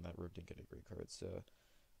good, but other than that, Rogue didn't get any great cards. So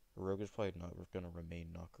Rogue is probably not going to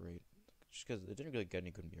remain not great, just because it didn't really get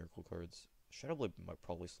any good miracle cards. Shadow Blade might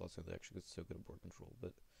probably slot in the deck because it's so good at board control,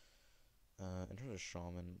 but in terms of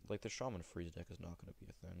Shaman, like the Shaman Freeze deck is not going to be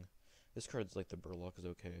a thing. This card's like the Burlock is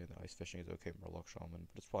okay, and the Ice Fishing is okay, Murloc Shaman,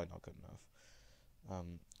 but it's probably not good enough.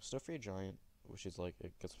 Stuffy Giant, which is like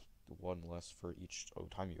it gets one less for each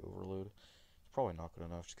time you overload. It's probably not good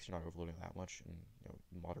enough just because you're not overloading that much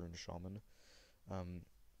in modern Shaman.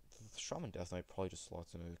 The Shaman Death Knight probably just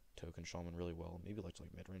slots in a Token Shaman really well. Maybe like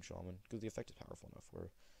mid-range Shaman because the effect is powerful enough where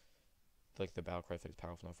like the Battlecry effect is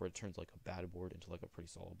powerful enough where it turns like a bad board into like a pretty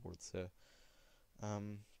solid board. So,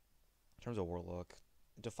 in terms of Warlock,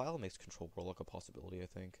 Defile makes Control Warlock a possibility. I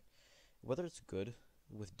think whether it's good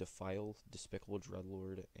with Defile, Despicable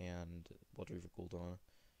Dreadlord, and Bloodreaver Gul'dan.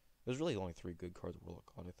 There's really only three good cards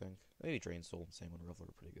Warlock got, I think. Maybe Drain Soul and Sanguine Reveler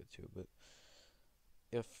are pretty good too, but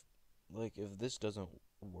if this doesn't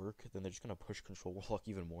work, then they're just gonna push Control Warlock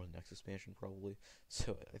even more in the next expansion probably.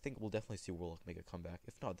 So I think we'll definitely see Warlock make a comeback.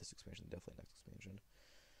 If not this expansion, definitely next expansion.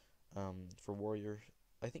 For Warrior,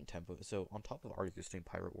 I think Tempo. So on top of our existing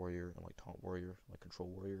Pirate Warrior and like Taunt Warrior, like Control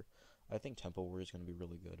Warrior, I think Tempo Warrior is gonna be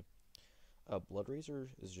really good. Blood Razor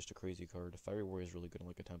is just a crazy card. Fiery Warrior is really good in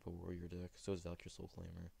like a Tempo Warrior deck. So is Valkyrie Soul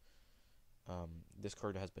Claimer. This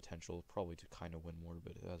card has potential, probably to kind of win more,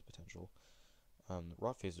 but it has potential.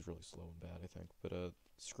 Rot Phase is really slow and bad, I think. But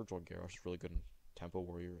Scourge Garrosh is really good in Tempo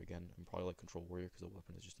Warrior again, and probably like Control Warrior because the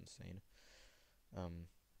weapon is just insane.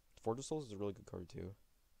 Forge of Souls is a really good card too.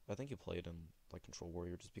 I think you play it in like Control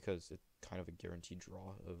Warrior just because it's kind of a guaranteed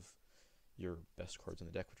draw of your best cards in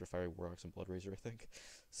the deck, which are Fiery Warlocks and Blood Razor, I think.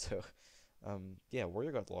 So. Yeah,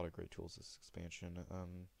 Warrior got a lot of great tools this expansion.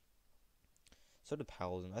 So did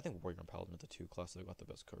Paladin. I think Warrior and Paladin are the two classes that got the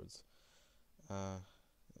best cards. Uh,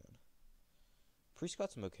 Priest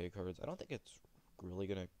got some okay cards. I don't think it's really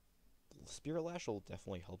gonna. Spirit Lash will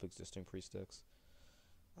definitely help existing Priest decks.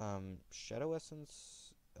 Shadow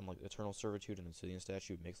Essence and like Eternal Servitude and Obsidian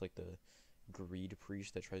Statue makes like the greed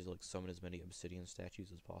priest that tries to like summon as many obsidian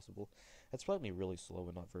statues as possible. That's probably really slow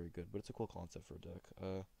and not very good, but it's a cool concept for a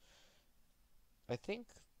deck. I think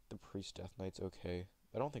the priest Death Knight's okay.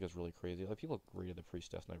 I don't think it's really crazy. Like people rated the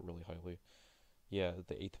priest Death Knight really highly. Yeah,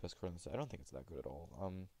 the eighth best card in the set. I don't think it's that good at all.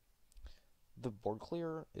 The board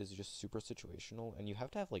clear is just super situational, and you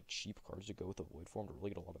have to have like cheap cards to go with the void form to really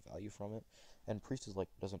get a lot of value from it. And priest is like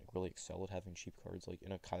doesn't really excel at having cheap cards. Like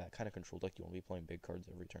in a that kind of control deck, you want to be playing big cards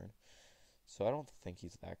every turn. So I don't think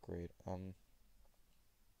he's that great.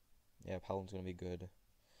 Yeah, Paladin's gonna be good.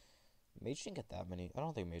 Mage didn't get that many. I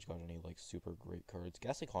don't think Mage got any like super great cards.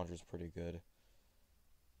 Ghastly Conjure's pretty good.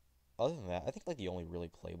 Other than that, I think like the only really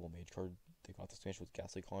playable Mage card they got this expansion was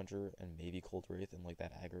Ghastly Conjure and maybe Cold Wraith and like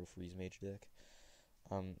that aggro freeze Mage deck.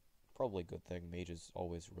 Um, Probably a good thing. Mage is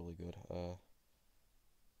always really good.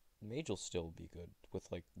 Mage will still be good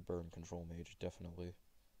with like burn control Mage definitely.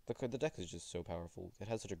 The deck is just so powerful. It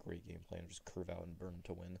has such a great game plan. Just curve out and burn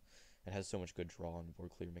to win. It has so much good draw and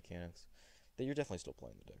board clear mechanics that you're definitely still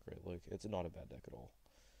playing the deck, right? Like it's not a bad deck at all.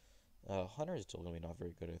 Hunter is still gonna be not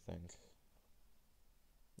very good, I think.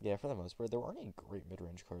 Yeah, for the most part, there weren't any great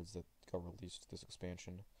mid-range cards that got released this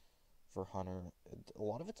expansion for Hunter. A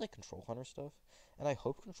lot of it's like Control Hunter stuff, and I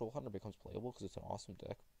hope Control Hunter becomes playable because it's an awesome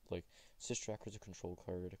deck. Like Sistracker is a control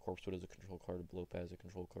card, Corpsewood is a control card, Blowpad is a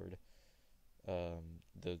control card.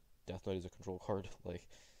 The Death Knight is a control card. Like,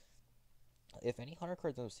 if any Hunter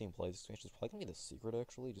cards end up seeing play, this expansion is probably gonna be the Secret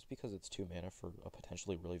actually, just because it's 2 mana for a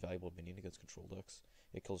potentially really valuable minion against control decks.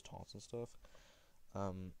 It kills taunts and stuff.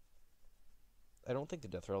 Um, I don't think the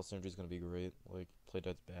Death Rattle synergy is gonna be great. Like, Play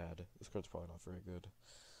Dead's bad. This card's probably not very good.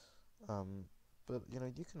 Um, but you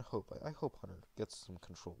know, you can hope. I hope Hunter gets some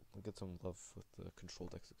control, get some love with the control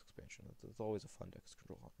decks expansion. It's always a fun deck to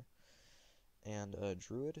control Hunter. And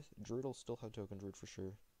Druid will still have Token Druid for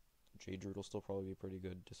sure. Jade Druid will still probably be pretty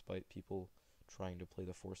good, despite people trying to play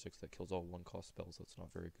the 4/6 that kills all one-cost spells. That's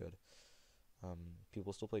not very good.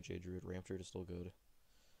 People still play Jade Druid. Ramp Druid is still good.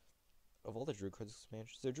 Of all the Druid cards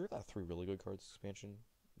expansions, so Druid got 3 really good cards expansion.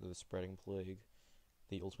 The Spreading Plague,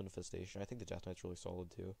 the Ultimate Infestation. I think the Death Knight's really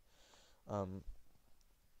solid too. Um,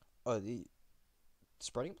 the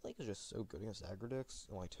Spreading Plague is just so good against aggro decks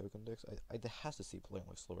and like token decks. It has to see play on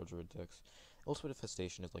like slower Druid decks. Ultimate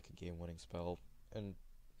Infestation is like a game-winning spell, and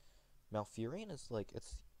Malfurion is like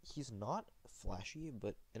he's not flashy,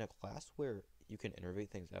 but in a class where you can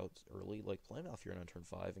innovate things out early, like playing Malfurion on turn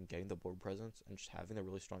 5 and getting the board presence and just having the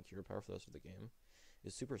really strong hero power for the rest of the game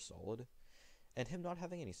is super solid. And him not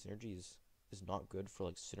having any synergies is not good for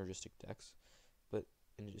like synergistic decks, but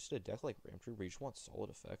in just a deck like Ramtrude where you just want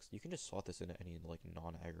solid effects, you can just slot this into any like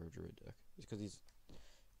non-aggro druid deck. Just because he's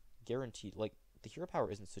guaranteed, like the hero power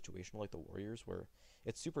isn't situational like the Warriors where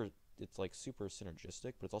it's like super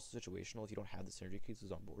synergistic, but it's also situational if you don't have the synergy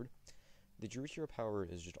pieces on board. The Druid hero power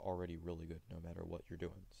is just already really good no matter what you're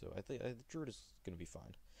doing. So I think the Druid is going to be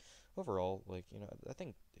fine. Overall, like, you know, I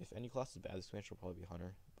think if any class is bad, this expansion will probably be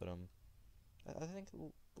Hunter. But I think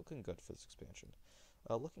looking good for this expansion.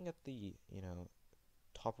 Looking at the, you know,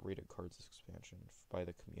 top rated cards this expansion by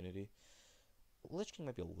the community, Lich King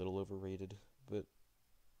might be a little overrated, but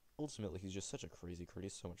ultimately he's just such a crazy card.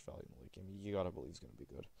 He's so much value in the late game. You gotta believe he's gonna be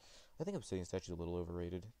good. I think Obsidian Statue is a little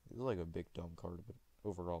overrated. It's like a big dumb card, but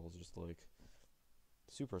overall it's just like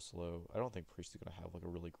super slow. I don't think Priest is gonna have like a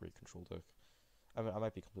really great control deck. I mean, I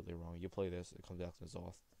might be completely wrong. You play this, it comes back to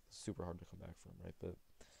Zoth. It's super hard to come back from, right? But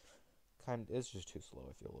it's just too slow.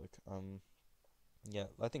 I feel like. Yeah,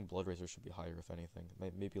 I think Blood Razor should be higher if anything.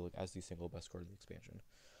 Maybe like as the single best card in the expansion.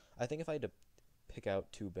 I think if I had to pick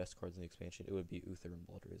out 2 best cards in the expansion, it would be Uther and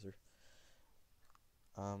Blood Razor.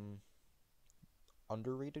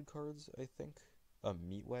 Underrated cards, I think.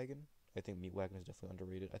 Meat Wagon. I think Meat Wagon is definitely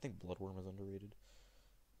underrated. I think Bloodworm is underrated.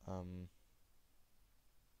 Yeah,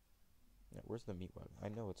 where's the Meat Wagon? I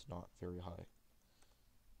know it's not very high.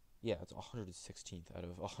 Yeah, it's 116th out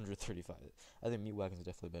of 135. I think Meat Wagon is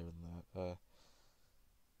definitely better than that.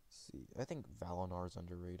 Let's see. I think Valonar is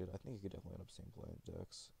underrated. I think he could definitely end up same play in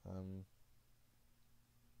decks.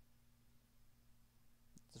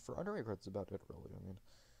 For underrated cards, about it really. I mean,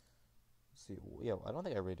 let's see. Yeah, I don't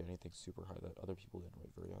think I rated anything super high that other people didn't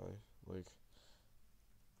rate very high. Like,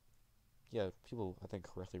 yeah, people I think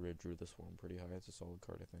correctly rated Drew this one pretty high. It's a solid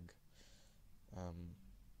card, I think.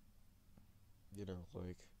 You know,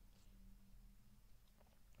 like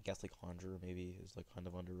Ghastly Conjurer maybe is like kind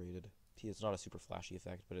of underrated. kotft. It's not a super flashy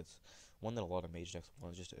effect, but it's one that a lot of mage decks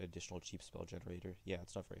want. It's just an additional cheap spell generator. Yeah,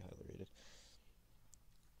 it's not very highly rated.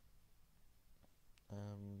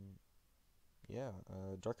 Um, yeah,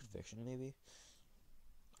 Dark Conviction maybe.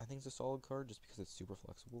 I think it's a solid card just because it's super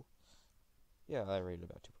flexible. Yeah, I rated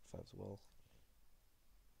about 2.5 as well.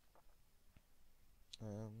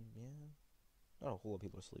 Yeah, not a whole lot of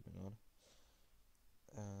people are sleeping on.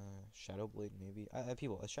 Shadowblade maybe.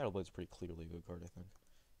 Shadowblade's pretty clearly a good card, I think.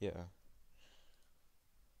 Yeah.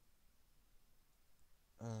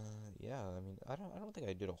 Yeah. I mean, I don't think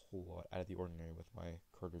I did a whole lot out of the ordinary with my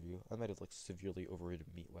card review. I might have like severely overrated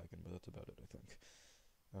Meat Wagon, but that's about it, I think.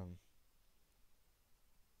 Um,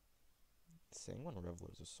 Sanguine Reveler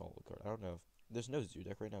is a solid card. I don't know if there's no Zoo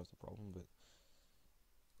deck right now is the problem, but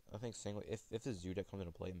I think Sanguine if the Zoo deck comes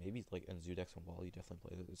into play, maybe like in Zoo decks and Wall, you definitely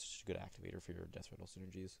play it. It's just a good activator for your Death Rattle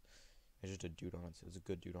synergies. It's just a dude on its. It's a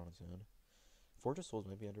good dude on its own. Fortress Souls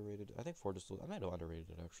might be underrated. I think Fortress Souls. I might have underrated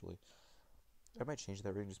it actually. I might change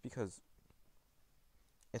that rating just because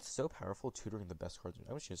it's so powerful tutoring the best cards.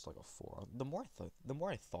 I would change it to like a 4. The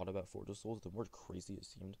more I thought about Fortress Souls, the more crazy it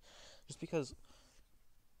seemed. Just because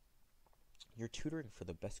you're tutoring for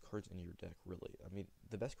the best cards in your deck, really. I mean,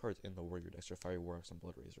 the best cards in the warrior decks are Fiery War Axe and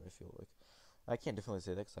Blood Razor, I feel like. I can't definitely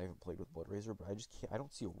say that because I haven't played with Blood Razor, but I just can't. I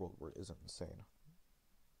don't see a world where it isn't insane.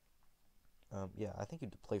 Yeah, I think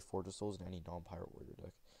you'd play Fortress Souls in any non-pirate warrior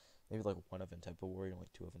deck. Maybe like one event Tempo Warrior, and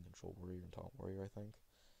like 2 event Control Warrior and Taunt Warrior, I think.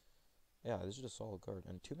 Yeah, this is just a solid card,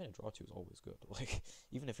 and 2 mana draw 2 is always good. Like,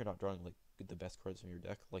 even if you're not drawing like the best cards from your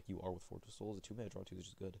deck, like you are with Fortress Souls, a 2 mana draw 2 is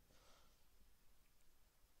just good.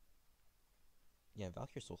 Yeah,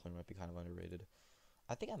 Valkyrie Soulflame might be kind of underrated.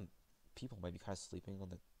 I think people might be kind of sleeping on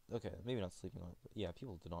the. Okay, maybe not sleeping on it, but yeah,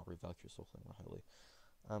 people did not rate Valkyrie Soulflame more highly.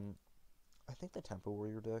 Um, I think the Tempo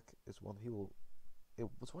Warrior deck is one that people. It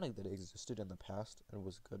was one that existed in the past and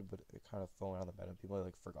was good, but it kind of fell out of the meta. People had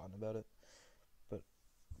like forgotten about it, but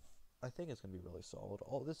I think it's gonna be really solid.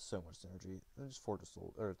 There's so much synergy. And just Fortress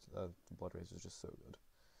Soul or Blood Razor is just so good.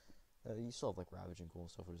 You still have like Ravaging Ghoul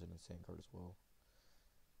and stuff, which is an insane card as well.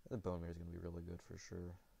 The Bone Mare is gonna be really good for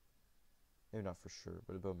sure. Maybe not for sure,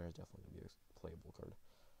 but a Bone Mare is definitely gonna be a playable card.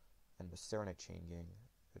 And the Serenite Chain Gang.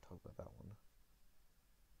 I talk about that one.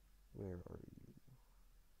 Where are you?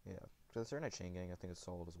 Yeah, for the Serenite Chain Gang, I think it's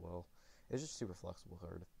solid as well. It's just super flexible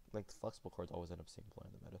card. Like the flexible cards always end up seeing play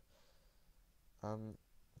in the meta.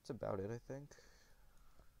 That's about it, I think.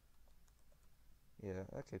 Yeah,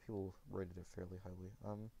 okay, people rated it fairly highly.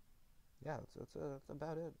 Yeah, that's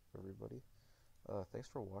about it, everybody. Thanks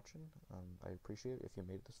for watching. I appreciate it if you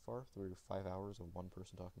made it this far through 5 hours of one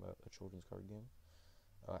person talking about a children's card game.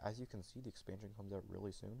 As you can see, the expansion comes out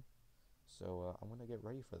really soon, so I'm gonna get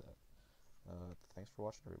ready for that. Thanks for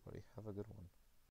watching, everybody. Have a good one.